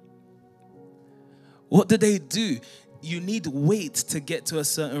 What did they do? You need weight to get to a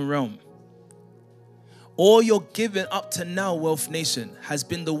certain realm. All you're giving up to now, Wealth Nation, has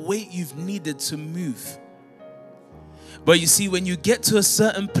been the weight you've needed to move. But you see, when you get to a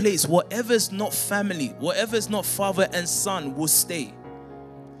certain place, whatever's not family, whatever's not father and son will stay.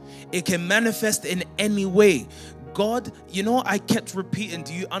 It can manifest in any way. God, I kept repeating,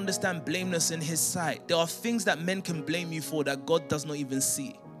 do you understand blameless in his sight? There are things that men can blame you for that God does not even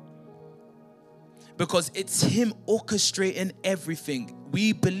see. Because it's him orchestrating everything.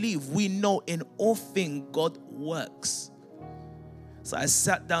 We believe, we know in all things God works. So I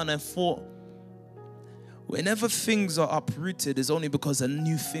sat down and thought, whenever things are uprooted, it's only because a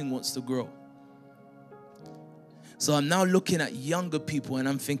new thing wants to grow. So I'm now looking at younger people and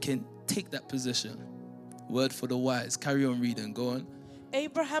I'm thinking, take that position. Word for the wise. Carry on reading. Go on.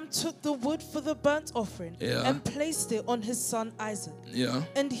 Abraham took the wood for the burnt offering and placed it on his son Isaac. Yeah.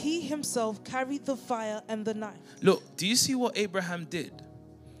 And he himself carried the fire and the knife. Look, do you see what Abraham did?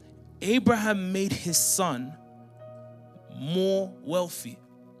 Abraham made his son more wealthy.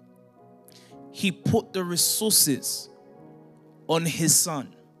 He put the resources on his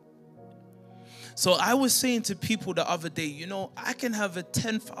son. So I was saying to people the other day, I can have a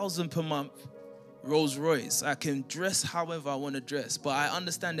 10,000 per month Rolls Royce. I can dress however I want to dress, but I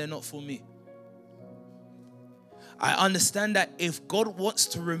understand they're not for me. I understand that if God wants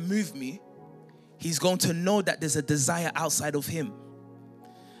to remove me, he's going to know that there's a desire outside of him.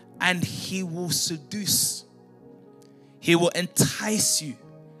 And he will seduce. He will entice you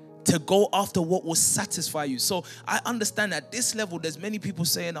to go after what will satisfy you. So I understand at this level, there's many people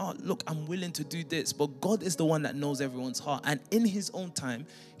saying, oh, look, I'm willing to do this. But God is the one that knows everyone's heart. And in his own time,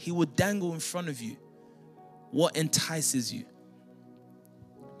 he will dangle in front of you what entices you.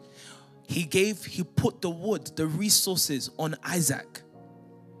 He put the wood, the resources on Isaac.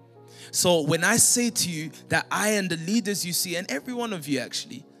 So when I say to you that I and the leaders you see, and every one of you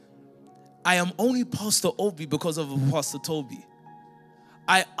actually, I am only Pastor Obi because of Pastor Toby.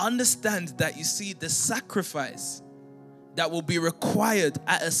 I understand that, you see, the sacrifice that will be required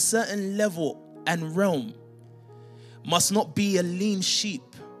at a certain level and realm must not be a lean sheep.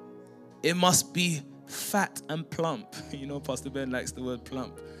 It must be fat and plump. Pastor Ben likes the word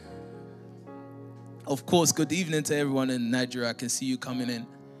plump. Of course, good evening to everyone in Nigeria. I can see you coming in.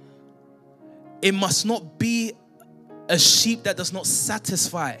 It must not be a sheep that does not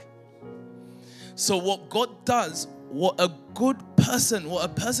satisfy. So what God does, what a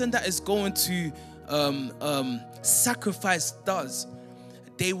person that is going to sacrifice does,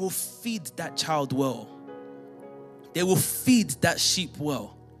 they will feed that child well. They will feed that sheep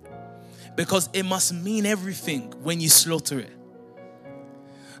well. Because it must mean everything when you slaughter it.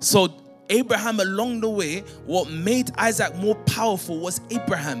 So Abraham, along the way, what made Isaac more powerful was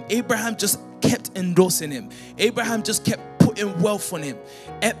Abraham. Abraham just kept endorsing him. Abraham just kept putting wealth on him.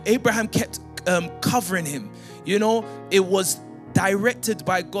 Abraham kept covering him. It was directed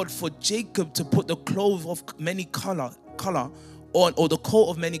by God for Jacob to put the cloth of many color on, or the coat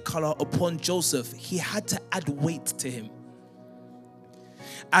of many color upon Joseph. He had to add weight to him.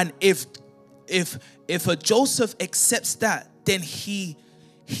 And if a Joseph accepts that, then he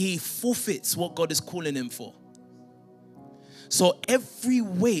forfeits what God is calling him for. So every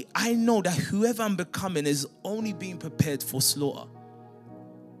way, I know that whoever I'm becoming is only being prepared for slaughter.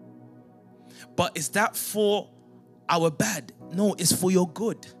 But is that for our bad? No, it's for your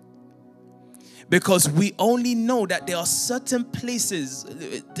good. Because we only know that there are certain places.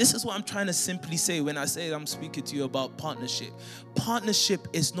 This is what I'm trying to simply say when I say I'm speaking to you about partnership. Partnership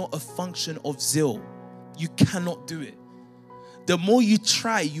is not a function of zeal. You cannot do it. The more you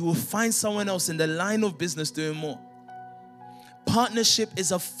try, you will find someone else in the line of business doing more. Partnership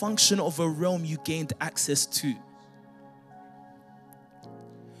is a function of a realm you gained access to.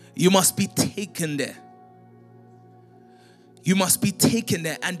 You must be taken there. You must be taken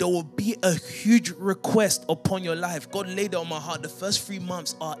there, and there will be a huge request upon your life. God laid it on my heart. The first 3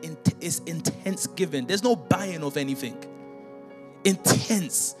 months is intense giving. There's no buying of anything.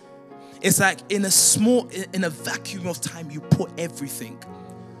 Intense. It's like in a vacuum of time, you put everything.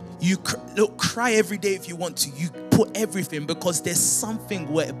 You cry every day if you want to. You put everything because there's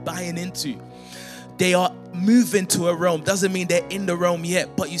something we're buying into. They are moving to a realm. Doesn't mean they're in the realm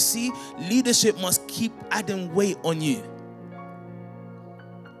yet. But you see, leadership must keep adding weight on you.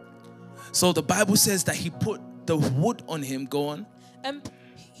 So the Bible says that he put the wood on him. Go on. And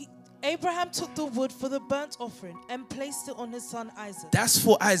Abraham took the wood for the burnt offering and placed it on his son Isaac. That's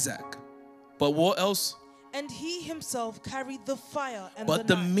for Isaac. But what else? And he himself carried the fire and but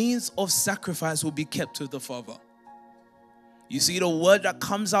the the knife. means of sacrifice will be kept with the Father. You see the word that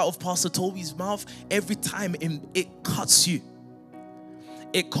comes out of Pastor Toby's mouth every time, it cuts you.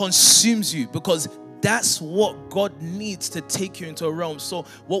 It consumes you, because that's what God needs to take you into a realm. So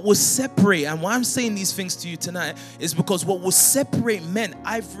what will separate, and why I'm saying these things to you tonight, is because what will separate men,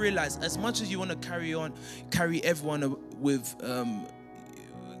 I've realized, as much as you want to carry everyone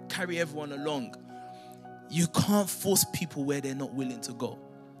along, you can't force people where they're not willing to go.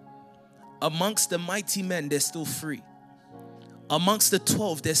 Amongst the mighty men, they're still free. Amongst the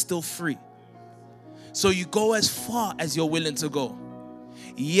 12, they're still free. So you go as far as you're willing to go.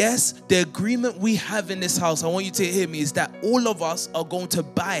 Yes, the agreement we have in this house, I want you to hear me, is that all of us are going to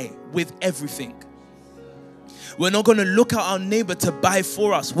buy with everything. We're not going to look at our neighbor to buy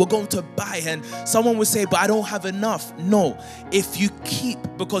for us. We're going to buy. And someone will say, but I don't have enough. No, if you keep,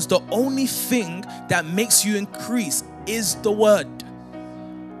 because the only thing that makes you increase is the word.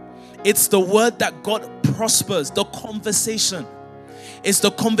 It's the word that God prospers, the conversation. It's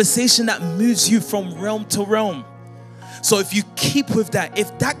the conversation that moves you from realm to realm. So if you keep with that,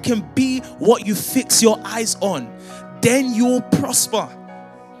 if that can be what you fix your eyes on, then you'll prosper.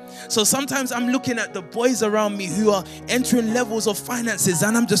 So sometimes I'm looking at the boys around me who are entering levels of finances,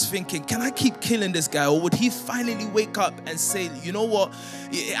 and I'm just thinking, can I keep killing this guy? Or would he finally wake up and say, you know what,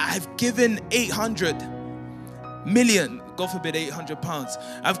 I've given 800 million, God forbid 800 pounds.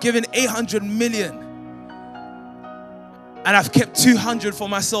 I've given 800 million. And I've kept 200 for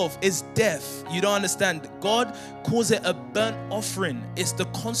myself. It's death. You don't understand. God calls it a burnt offering. It's the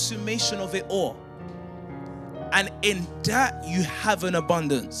consummation of it all. And in that you have an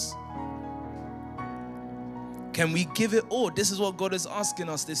abundance. Can we give it all? This is what God is asking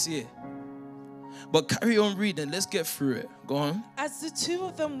us this year. But carry on reading. Let's get through it. Go on. As the two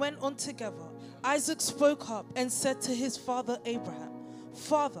of them went on together, Isaac spoke up and said to his father Abraham,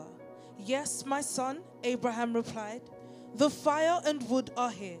 "Father." "Yes, my son," Abraham replied. "The fire and wood are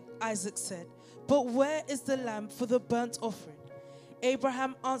here," Isaac said, "but where is the lamb for the burnt offering?"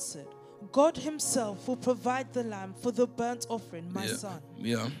 Abraham answered, "God himself will provide the lamb for the burnt offering, my son."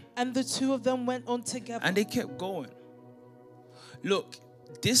 Yeah. And the two of them went on together. And they kept going. Look,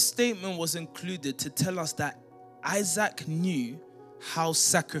 this statement was included to tell us that Isaac knew how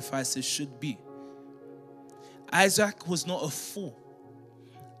sacrifices should be. Isaac was not a fool.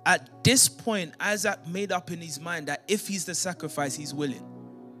 At this point, Isaac made up in his mind that if he's the sacrifice, he's willing.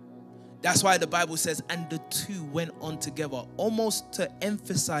 That's why the Bible says, and the two went on together, almost to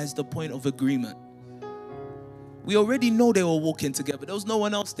emphasize the point of agreement. We already know they were walking together. There was no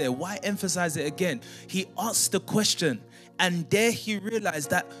one else there. Why emphasize it again? He asked the question, and there he realized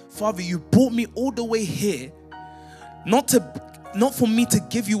that, Father, you brought me all the way here, not for me to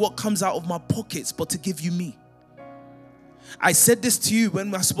give you what comes out of my pockets, but to give you me. I said this to you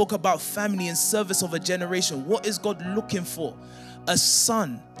when I spoke about family and service of a generation. What is God looking for? A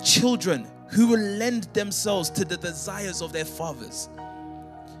son, children who will lend themselves to the desires of their fathers.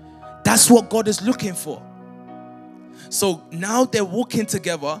 That's what God is looking for. So now they're walking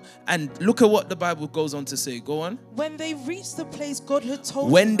together, and look at what the Bible goes on to say. Go on. When they reached the place God had told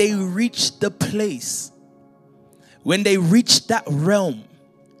them. When they reached the place, when they reached that realm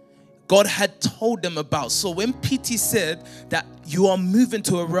God had told them about. So when PT said that you are moving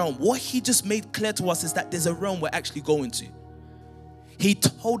to a realm, what he just made clear to us is that there's a realm we're actually going to. He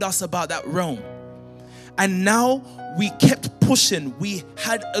told us about that realm. And now we kept pushing. We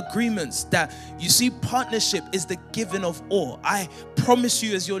had agreements that, you see, partnership is the giving of all. I promise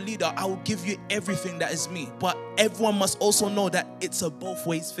you as your leader, I will give you everything that is me. But everyone must also know that it's a both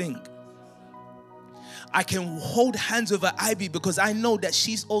ways thing. I can hold hands with her Ivy because I know that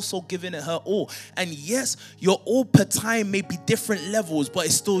she's also giving it her all. And yes, your all per time may be different levels, but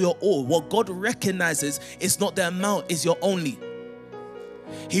it's still your all. What God recognizes is not the amount, it's your only.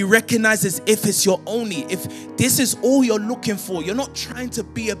 He recognizes if it's your only, if this is all you're looking for. You're not trying to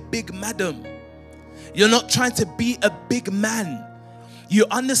be a big madam. You're not trying to be a big man. You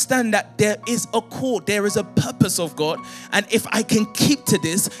understand that there is a call, there is a purpose of God. And if I can keep to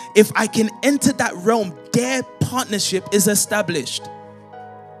this, if I can enter that realm, their partnership is established.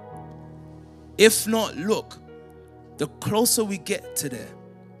 If not, look, the closer we get to there,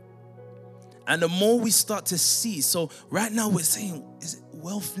 and the more we start to see. So right now we're saying, is it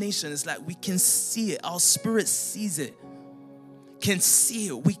Wealth Nation? It's like we can see it. Our spirit sees it. Can see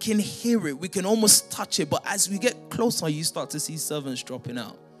it. We can hear it. We can almost touch it. But as we get closer, you start to see servants dropping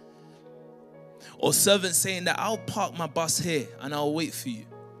out. Or servants saying that I'll park my bus here and I'll wait for you.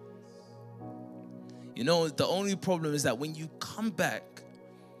 You know, the only problem is that when you come back,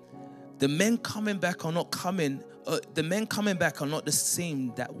 the men coming back are not coming. The men coming back are not the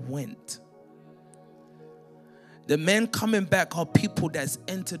same that went. The men coming back are people that's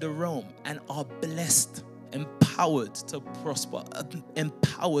entered the realm and are blessed, empowered to prosper,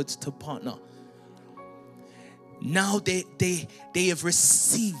 empowered to partner. Now they have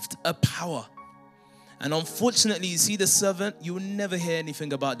received a power. And unfortunately, you see the servant, you will never hear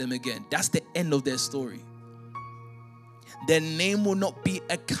anything about them again. That's the end of their story. Their name will not be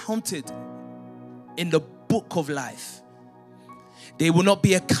accounted in the book of life. They will not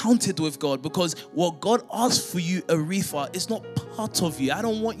be accounted with God, because what God asks for you, Aretha, is not part of you. I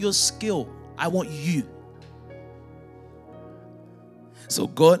don't want your skill. I want you. So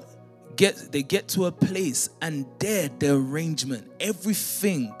they get to a place, and there the arrangement,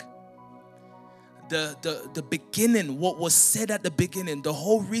 everything, the beginning, what was said at the beginning, the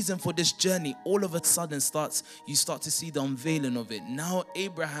whole reason for this journey, all of a sudden you start to see the unveiling of it. Now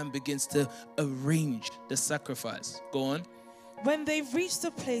Abraham begins to arrange the sacrifice. Go on. When they reached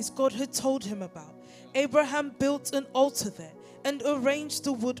the place God had told him about, Abraham built an altar there and arranged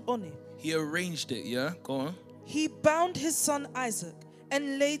the wood on it. He arranged it, yeah? Go on. He bound his son Isaac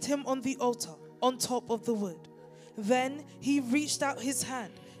and laid him on the altar on top of the wood. Then he reached out his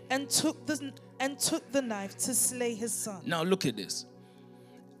hand and took the knife to slay his son. Now look at this.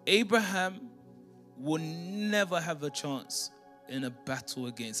 Abraham will never have a chance in a battle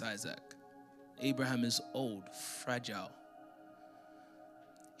against Isaac. Abraham is old, fragile.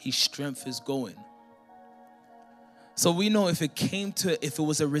 His strength is going. So we know if it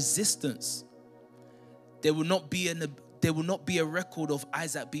was a resistance, there will not be a record of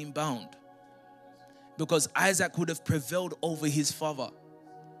Isaac being bound, because Isaac would have prevailed over his father.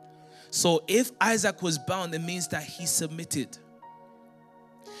 So if Isaac was bound, it means that he submitted.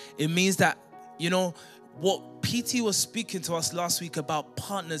 It means that, you know, what PT was speaking to us last week about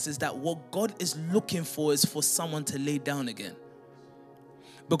partners is that what God is looking for is for someone to lay down again.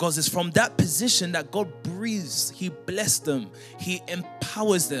 Because it's from that position that God breathes. He blessed them. He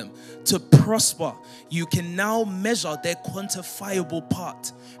empowers them to prosper. You can now measure their quantifiable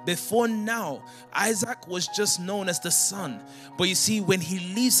part. Before now, Isaac was just known as the son. But you see, when he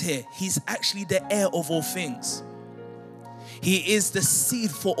leaves here, he's actually the heir of all things. He is the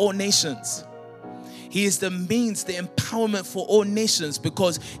seed for all nations. He is the means, the empowerment for all nations,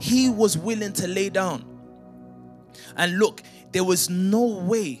 because he was willing to lay down. And look, there was no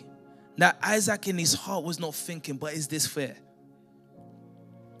way that Isaac in his heart was not thinking, but is this fair?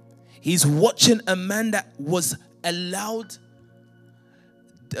 He's watching a man that was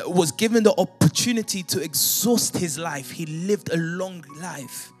given the opportunity to exhaust his life. He lived a long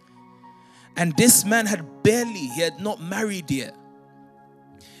life. And this man he had not married yet.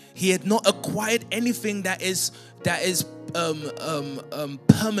 He had not acquired anything that is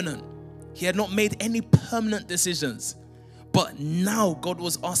permanent. He had not made any permanent decisions. But now God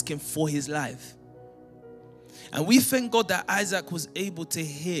was asking for his life. And we thank God that Isaac was able to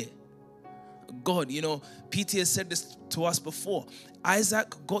hear God. You know, PT has said this to us before.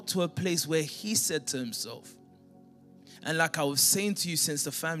 Isaac got to a place where he said to himself, and like I was saying to you since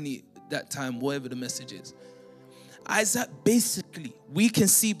the family that time, whatever the message is, Isaac basically, we can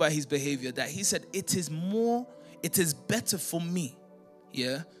see by his behavior that he said, it is better for me,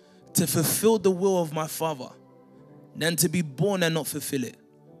 yeah, to fulfill the will of my father than to be born and not fulfill it.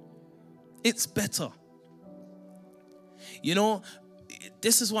 It's better. You know,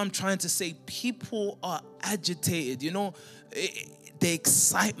 this is what I'm trying to say. People are agitated. You know, the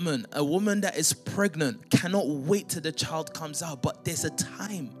excitement. A woman that is pregnant cannot wait till the child comes out. But there's a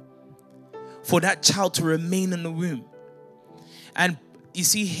time for that child to remain in the womb. And you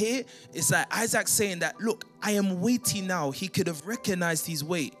see here, it's like Isaac saying that, look, I am weighty now. He could have recognized his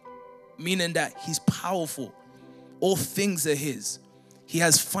weight, meaning that he's powerful. All things are his. He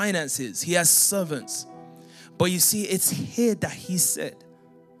has finances. He has servants. But you see, it's here that he said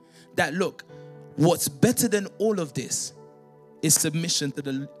that, look, what's better than all of this is submission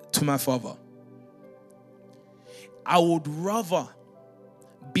to my father. I would rather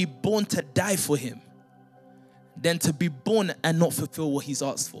be born to die for him than to be born and not fulfill what he's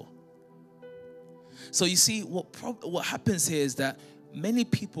asked for. So you see, what happens here is that many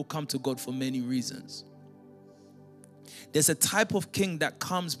people come to God for many reasons. There's a type of king that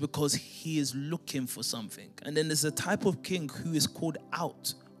comes because he is looking for something. And then there's a type of king who is called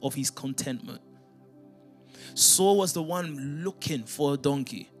out of his contentment. Saul was the one looking for a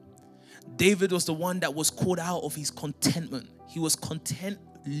donkey. David was the one that was called out of his contentment. He was content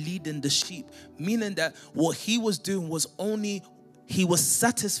leading the sheep, meaning that what he was doing was he was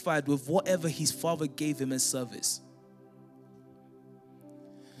satisfied with whatever his father gave him as service.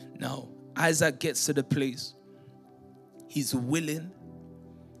 Now, Isaac gets to the place. He's willing.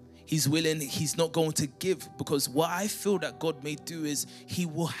 He's not going to give, because what I feel that God may do is he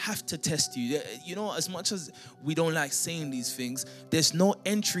will have to test you. You know, as much as we don't like saying these things, there's no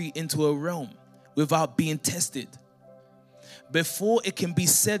entry into a realm without being tested. Before it can be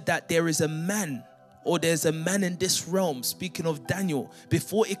said that there is a man or there's a man in this realm, speaking of Daniel,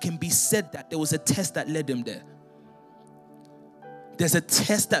 before it can be said that there was a test that led him there. There's a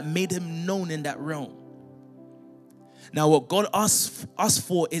test that made him known in that realm. Now, what God asks us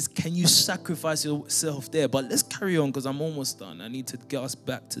for is, can you sacrifice yourself there? But let's carry on, because I'm almost done. I need to get us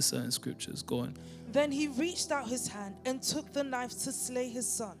back to certain scriptures. Go on. Then he reached out his hand and took the knife to slay his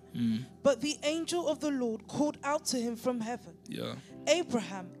son. But the angel of the Lord called out to him from heaven. Yeah.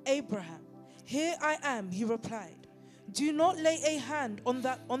 Abraham, Abraham. Here I am, he replied. Do not lay a hand on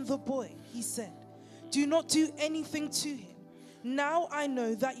the boy, he said. Do not do anything to him. Now I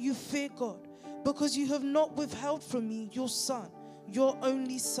know that you fear God, because you have not withheld from me your son, your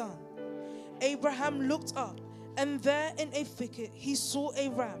only son. Abraham looked up, and there in a thicket he saw a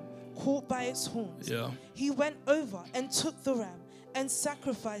ram caught by its horns. Yeah. He went over and took the ram and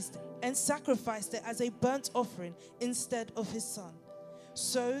sacrificed it as a burnt offering instead of his son.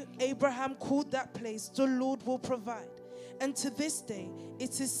 So Abraham called that place, the Lord will provide. And to this day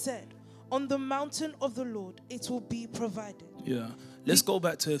it is said, on the mountain of the Lord it will be provided. Yeah. Let's go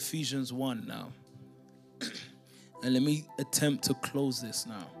back to Ephesians 1 now. And let me attempt to close this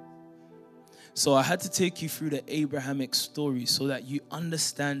now. So I had to take you through the Abrahamic story so that you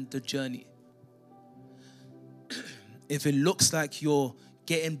understand the journey. If it looks like you're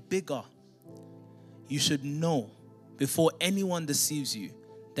getting bigger, you should know before anyone deceives you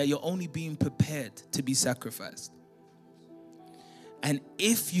that you're only being prepared to be sacrificed. And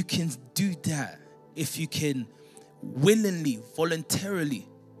if you can do that, if you can willingly, voluntarily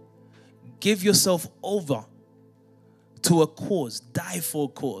give yourself over to a cause, die for a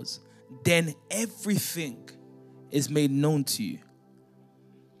cause, then everything is made known to you.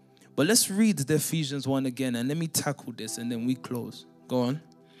 But let's read the Ephesians 1 again, and let me tackle this, and then we close. Go on.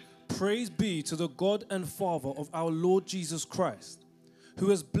 Praise be to the God and Father of our Lord Jesus Christ, who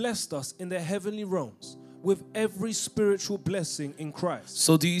has blessed us in the heavenly realms with every spiritual blessing in Christ.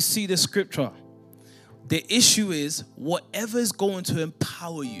 So do you see the scripture? The issue is whatever is going to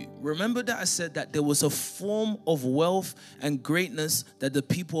empower you. Remember that I said that there was a form of wealth and greatness that the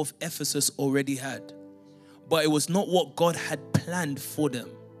people of Ephesus already had. But it was not what God had planned for them.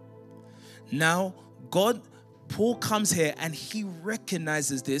 Now, Paul comes here and he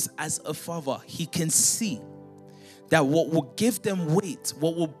recognizes this as a father. He can see that what will give them weight,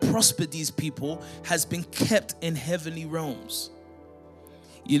 what will prosper these people, has been kept in heavenly realms.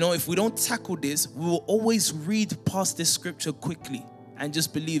 You know, if we don't tackle this, we will always read past this scripture quickly and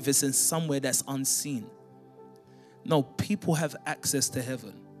just believe it's in somewhere that's unseen. No, people have access to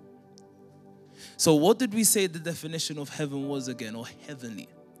heaven. So what did we say the definition of heaven was again, or heavenly?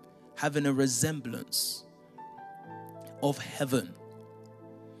 Having a resemblance of heaven.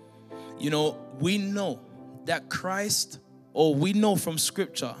 You know, we know that Christ, or we know from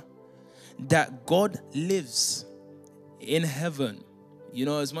scripture that God lives in heaven. You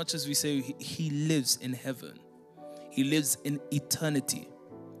know, as much as we say he lives in heaven, he lives in eternity.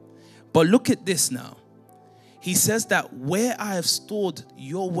 But look at this now. He says that where I have stored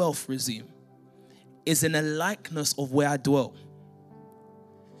your wealth, Razim, is in a likeness of where I dwell.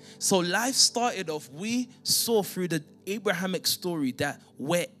 So life started off, we saw through the Abrahamic story that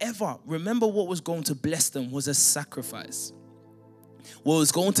wherever, remember what was going to bless them was a sacrifice. What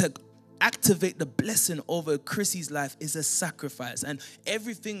was going to activate the blessing over Chrissy's life is a sacrifice. And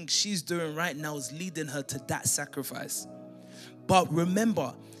everything she's doing right now is leading her to that sacrifice. But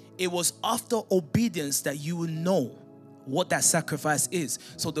remember, it was after obedience that you will know what that sacrifice is.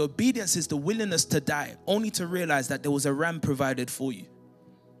 So the obedience is the willingness to die, only to realize that there was a ram provided for you.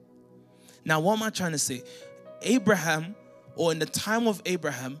 Now, what am I trying to say? Abraham, or in the time of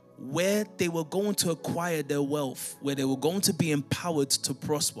Abraham, where they were going to acquire their wealth, where they were going to be empowered to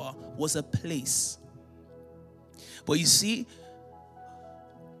prosper, was a place. But you see,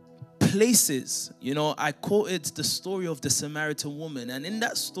 places, you know, I quoted the story of the Samaritan woman, and in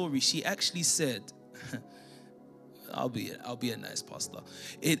that story, she actually said, I'll be a nice pastor.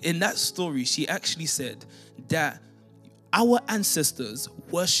 In that story, she actually said that our ancestors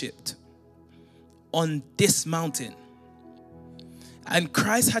worshipped on this mountain. And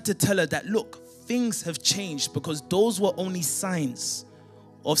Christ had to tell her that, look, things have changed because those were only signs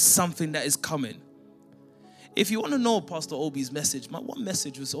of something that is coming. If you want to know Pastor Obi's message, my one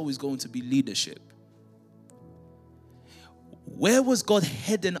message was always going to be leadership. Where was God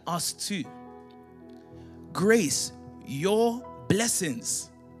heading us to? Grace, your blessings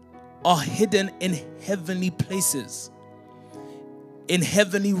are hidden in heavenly places, in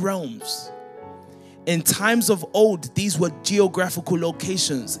heavenly realms. In times of old, these were geographical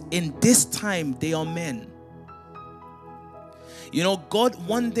locations. In this time, they are men. You know, God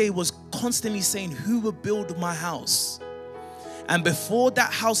one day was constantly saying, who will build my house? And before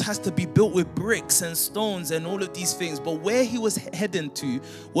that house has to be built with bricks and stones and all of these things. But where he was heading to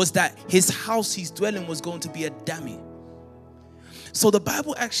was that his house, his dwelling, was going to be a dummy. So the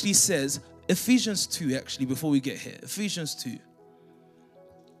Bible actually says, Ephesians 2, actually, before we get here, Ephesians 2.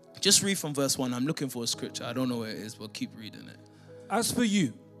 Just read from verse 1. I'm looking for a scripture. I don't know where it is, but keep reading it. As for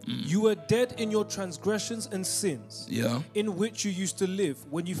you, you were dead in your transgressions and sins, in which you used to live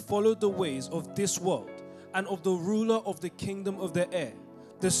when you followed the ways of this world and of the ruler of the kingdom of the air,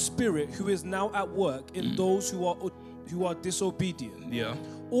 the spirit who is now at work in those who are disobedient.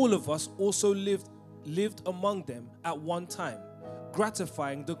 All of us also lived among them at one time,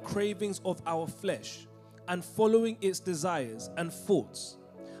 gratifying the cravings of our flesh and following its desires and thoughts.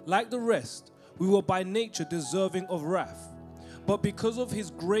 Like the rest, we were by nature deserving of wrath. But because of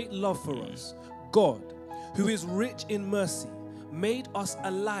his great love for us, God, who is rich in mercy, made us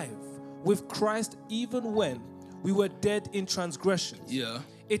alive with Christ even when we were dead in transgressions.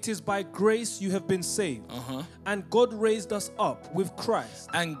 It is by grace you have been saved. And God raised us up with Christ.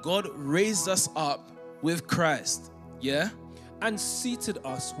 And God raised us up with Christ. And seated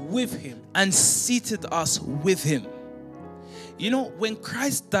us with him. And seated us with him. You know, when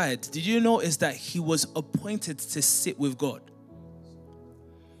Christ died, did you notice that he was appointed to sit with God?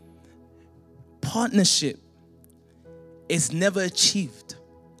 Partnership is never achieved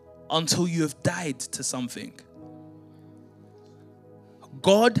until you have died to something.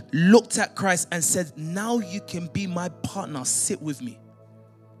 God looked at Christ and said, now you can be my partner, sit with me.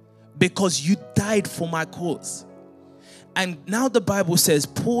 Because you died for my cause. And now the Bible says,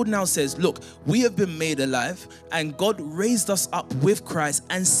 Paul now says, look, we have been made alive and God raised us up with Christ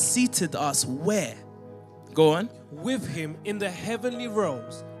and seated us where? Go on. With him in the heavenly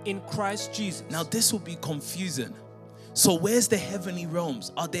realms in Christ Jesus. Now this will be confusing. So where's the heavenly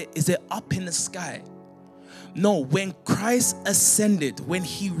realms? Is it up in the sky? No, when Christ ascended, when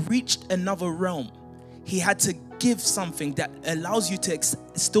he reached another realm, he had to give something that allows you to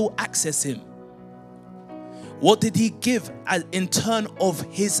still access him. What did he give in turn of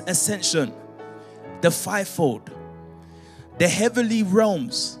his ascension? The fivefold. The heavenly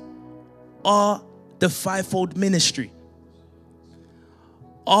realms are the fivefold ministry.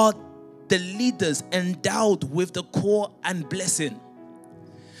 Are the leaders endowed with the core and blessing.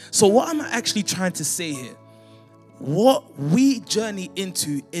 So what am I actually trying to say here? What we journey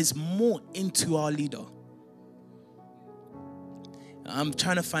into is more into our leader. I'm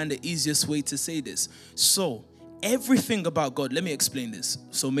trying to find the easiest way to say this. So, everything about God, let me explain this,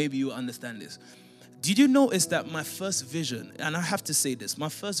 so maybe you understand this. Did you notice that my first vision, and I have to say this, my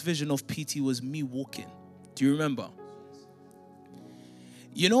first vision of PT was me walking. Do you remember?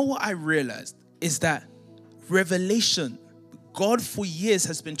 You know what I realized is that revelation, God for years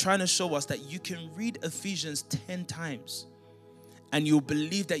has been trying to show us that you can read Ephesians 10 times and you'll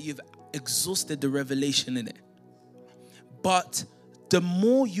believe that you've exhausted the revelation in it. But the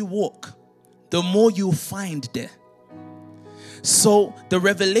more you walk, the more you'll find there. So the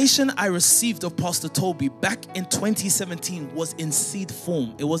revelation I received of Pastor Toby back in 2017 was in seed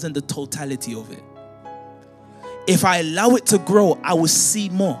form. It wasn't the totality of it. If I allow it to grow, I will see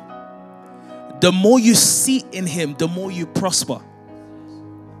more. The more you see in him, the more you prosper.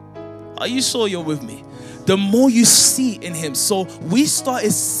 Are you sure you're with me? The more you see in him. So we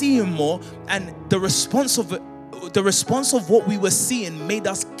started seeing more, and the response of what we were seeing made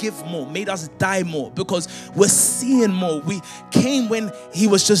us give more, made us die more, because we're seeing more. We came when he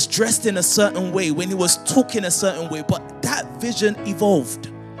was just dressed in a certain way, when he was talking a certain way, but that vision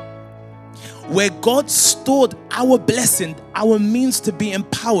evolved. Where God stored our blessing, our means to be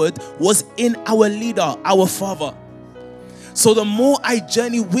empowered, was in our leader, our Father. So the more I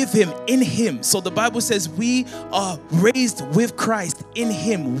journey with him, in him. So the Bible says we are raised with Christ, in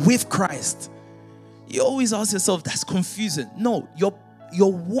him, with Christ. You always ask yourself, that's confusing. No, you're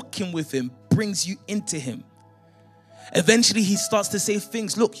walking with him brings you into him. Eventually he starts to say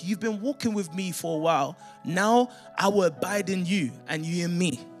things. Look, you've been walking with me for a while. Now I will abide in you and you in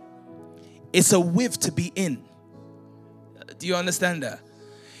me. It's a with to be in. Do you understand that?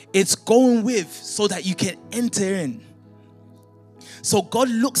 It's going with so that you can enter in. So God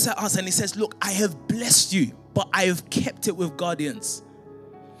looks at us and he says, look, I have blessed you, but I have kept it with guardians.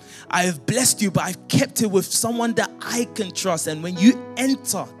 I have blessed you, but I've kept it with someone that I can trust. And when you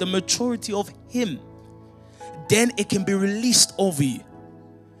enter the maturity of him, then it can be released over you.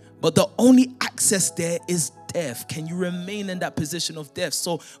 But the only access there is death. Can you remain in that position of death?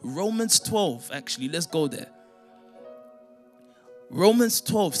 So Romans 12, actually, let's go there. Romans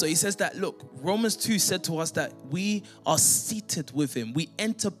 12, so he says that, look, Romans 2 said to us that we are seated with him. We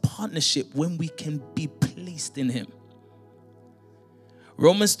enter partnership when we can be placed in him.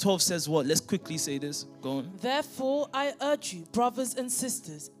 Romans 12 says what? Let's quickly say this. Go on. Therefore, I urge you, brothers and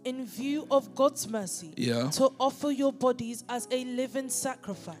sisters, in view of God's mercy, Yeah. to offer your bodies as a living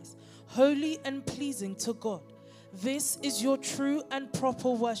sacrifice, holy and pleasing to God. This is your true and proper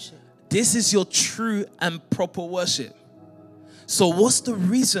worship. This is your true and proper worship. So what's the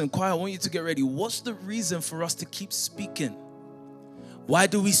reason, choir, I want you to get ready. What's the reason for us to keep speaking? Why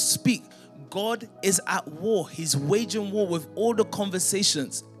do we speak? God is at war. He's waging war with all the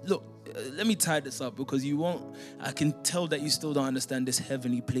conversations. Look, let me tie this up because I can tell that you still don't understand these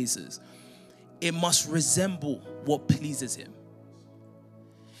heavenly places. It must resemble what pleases him.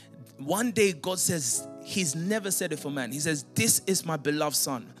 One day God says, he's never said it for man. He says, this is my beloved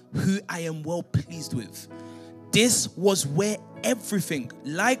son, who I am well pleased with. This was where everything,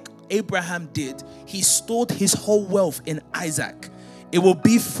 like Abraham did, he stored his whole wealth in Isaac. It will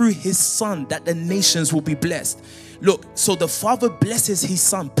be through his son that the nations will be blessed. Look, so the father blesses his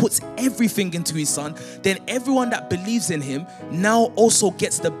son, puts everything into his son. Then everyone that believes in him now also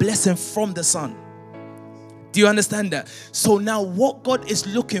gets the blessing from the son. Do you understand that? So now what God is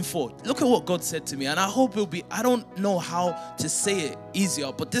looking for, look at what God said to me. And I hope it'll be, I don't know how to say it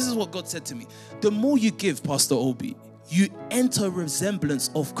easier, but this is what God said to me. The more you give, Pastor Obi, you enter resemblance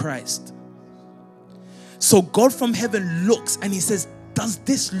of Christ. So God from heaven looks and he says, does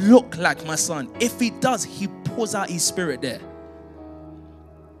this look like my son? If he does, he pours out his spirit there.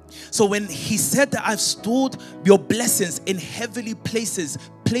 So when he said that I've stored your blessings in heavenly places,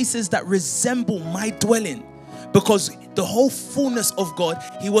 places that resemble my dwelling, because the whole fullness of God,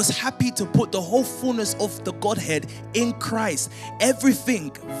 he was happy to put the whole fullness of the Godhead in Christ.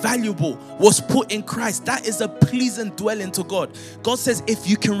 Everything valuable was put in Christ. That is a pleasing dwelling to God. God says if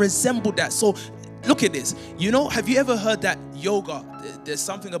you can resemble that. So look at this. You know, have you ever heard that yoga, there's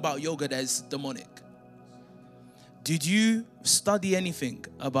something about yoga that is demonic? Did you study anything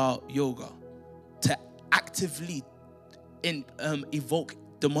about yoga to actively evoke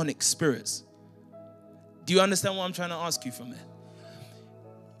demonic spirits? Do you understand what I'm trying to ask you from there?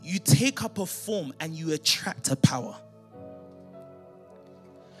 You take up a form and you attract a power.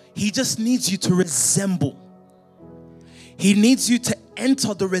 He just needs you to resemble. He needs you to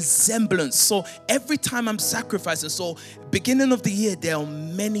enter the resemblance. So every time I'm sacrificing, so beginning of the year, there are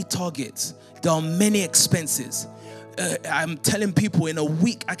many targets. There are many expenses. I'm telling people in a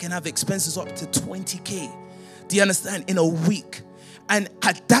week, I can have expenses up to 20K. Do you understand? In a week. And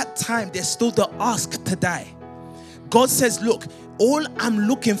at that time, there's still the ask to die. God says, look, all I'm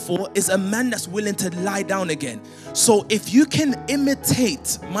looking for is a man that's willing to lie down again. So if you can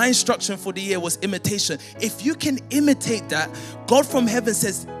imitate, my instruction for the year was imitation. If you can imitate that, God from heaven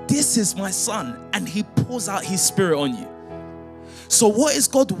says, this is my son. And he pours out his spirit on you. So what is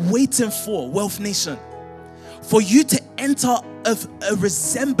God waiting for, Wealth Nation? For you to enter a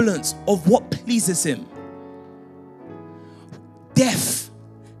resemblance of what pleases him. Death,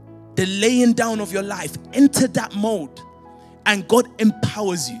 the laying down of your life, enter that mode and God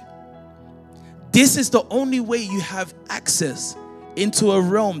empowers you. This is the only way you have access into a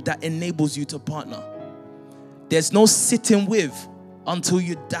realm that enables you to partner. There's no sitting with until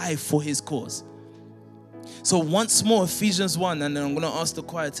you die for his cause. So once more, Ephesians 1, and then I'm going to ask the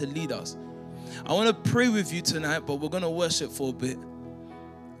choir to lead us. I want to pray with you tonight, but we're going to worship for a bit.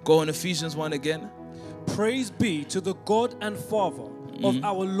 Go on Ephesians 1 again. Praise be to the God and Father of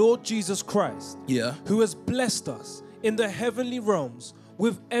our Lord Jesus Christ, who has blessed us in the heavenly realms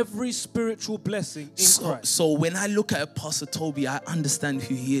with every spiritual blessing in Christ. So when I look at Pastor Toby, I understand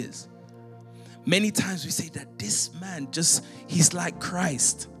who he is. Many times we say that this man he's like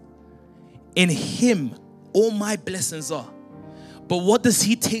Christ. In him, all my blessings are. But what does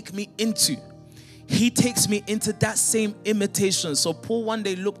he take me into? He takes me into that same imitation. So Paul one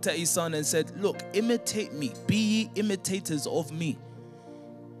day looked at his son and said, look, imitate me. Be ye imitators of me.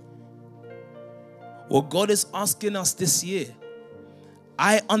 What God is asking us this year,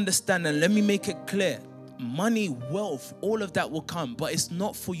 I understand, and let me make it clear, money, wealth, all of that will come, but it's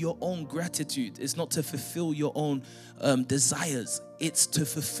not for your own gratitude. It's not to fulfill your own desires. It's to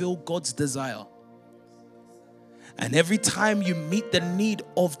fulfill God's desire. And every time you meet the need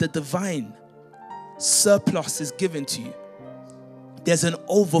of the divine, surplus is given to you. There's an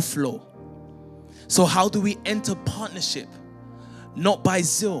overflow. So how do we enter partnership? Not by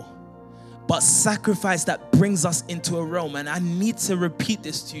zeal, but sacrifice that brings us into a realm. And I need to repeat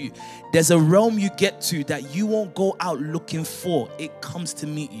this to you. There's a realm you get to that you won't go out looking for. It comes to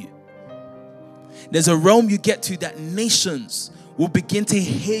meet you. There's a realm you get to that nations will begin to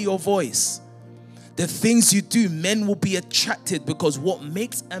hear your voice. The things you do, men will be attracted, because what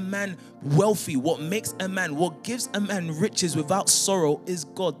makes a man wealthy, what gives a man riches without sorrow is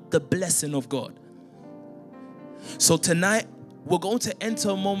God, the blessing of God. So tonight, we're going to enter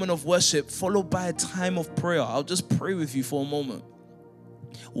a moment of worship followed by a time of prayer. I'll just pray with you for a moment.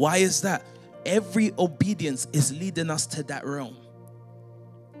 Why is that? Every obedience is leading us to that realm.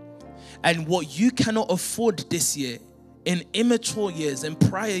 And what you cannot afford this year, in immature years, in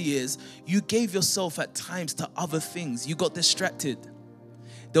prior years, you gave yourself at times to other things. You got distracted.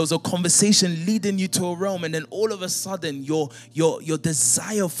 There was a conversation leading you to a realm, and then all of a sudden, your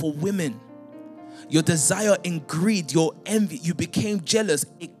desire for women, your desire in greed, your envy, you became jealous.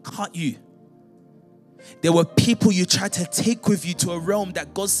 It cut you. There were people you tried to take with you to a realm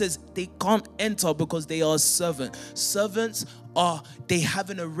that God says they can't enter because they are a servant. Servants they have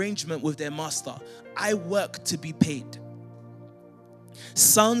an arrangement with their master. I work to be paid.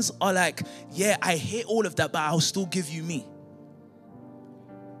 Sons are like, yeah, I hate all of that, but I'll still give you me.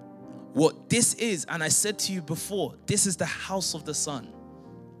 What this is, and I said to you before, this is the house of the Son.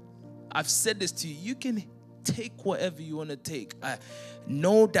 I've said this to you. You can take whatever you want to take. I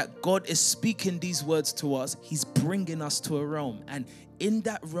know that God is speaking these words to us. He's bringing us to a realm. And in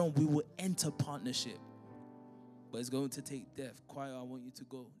that realm, we will enter partnership. But it's going to take death. Choir, I want you to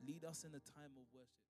go. Lead us in a time of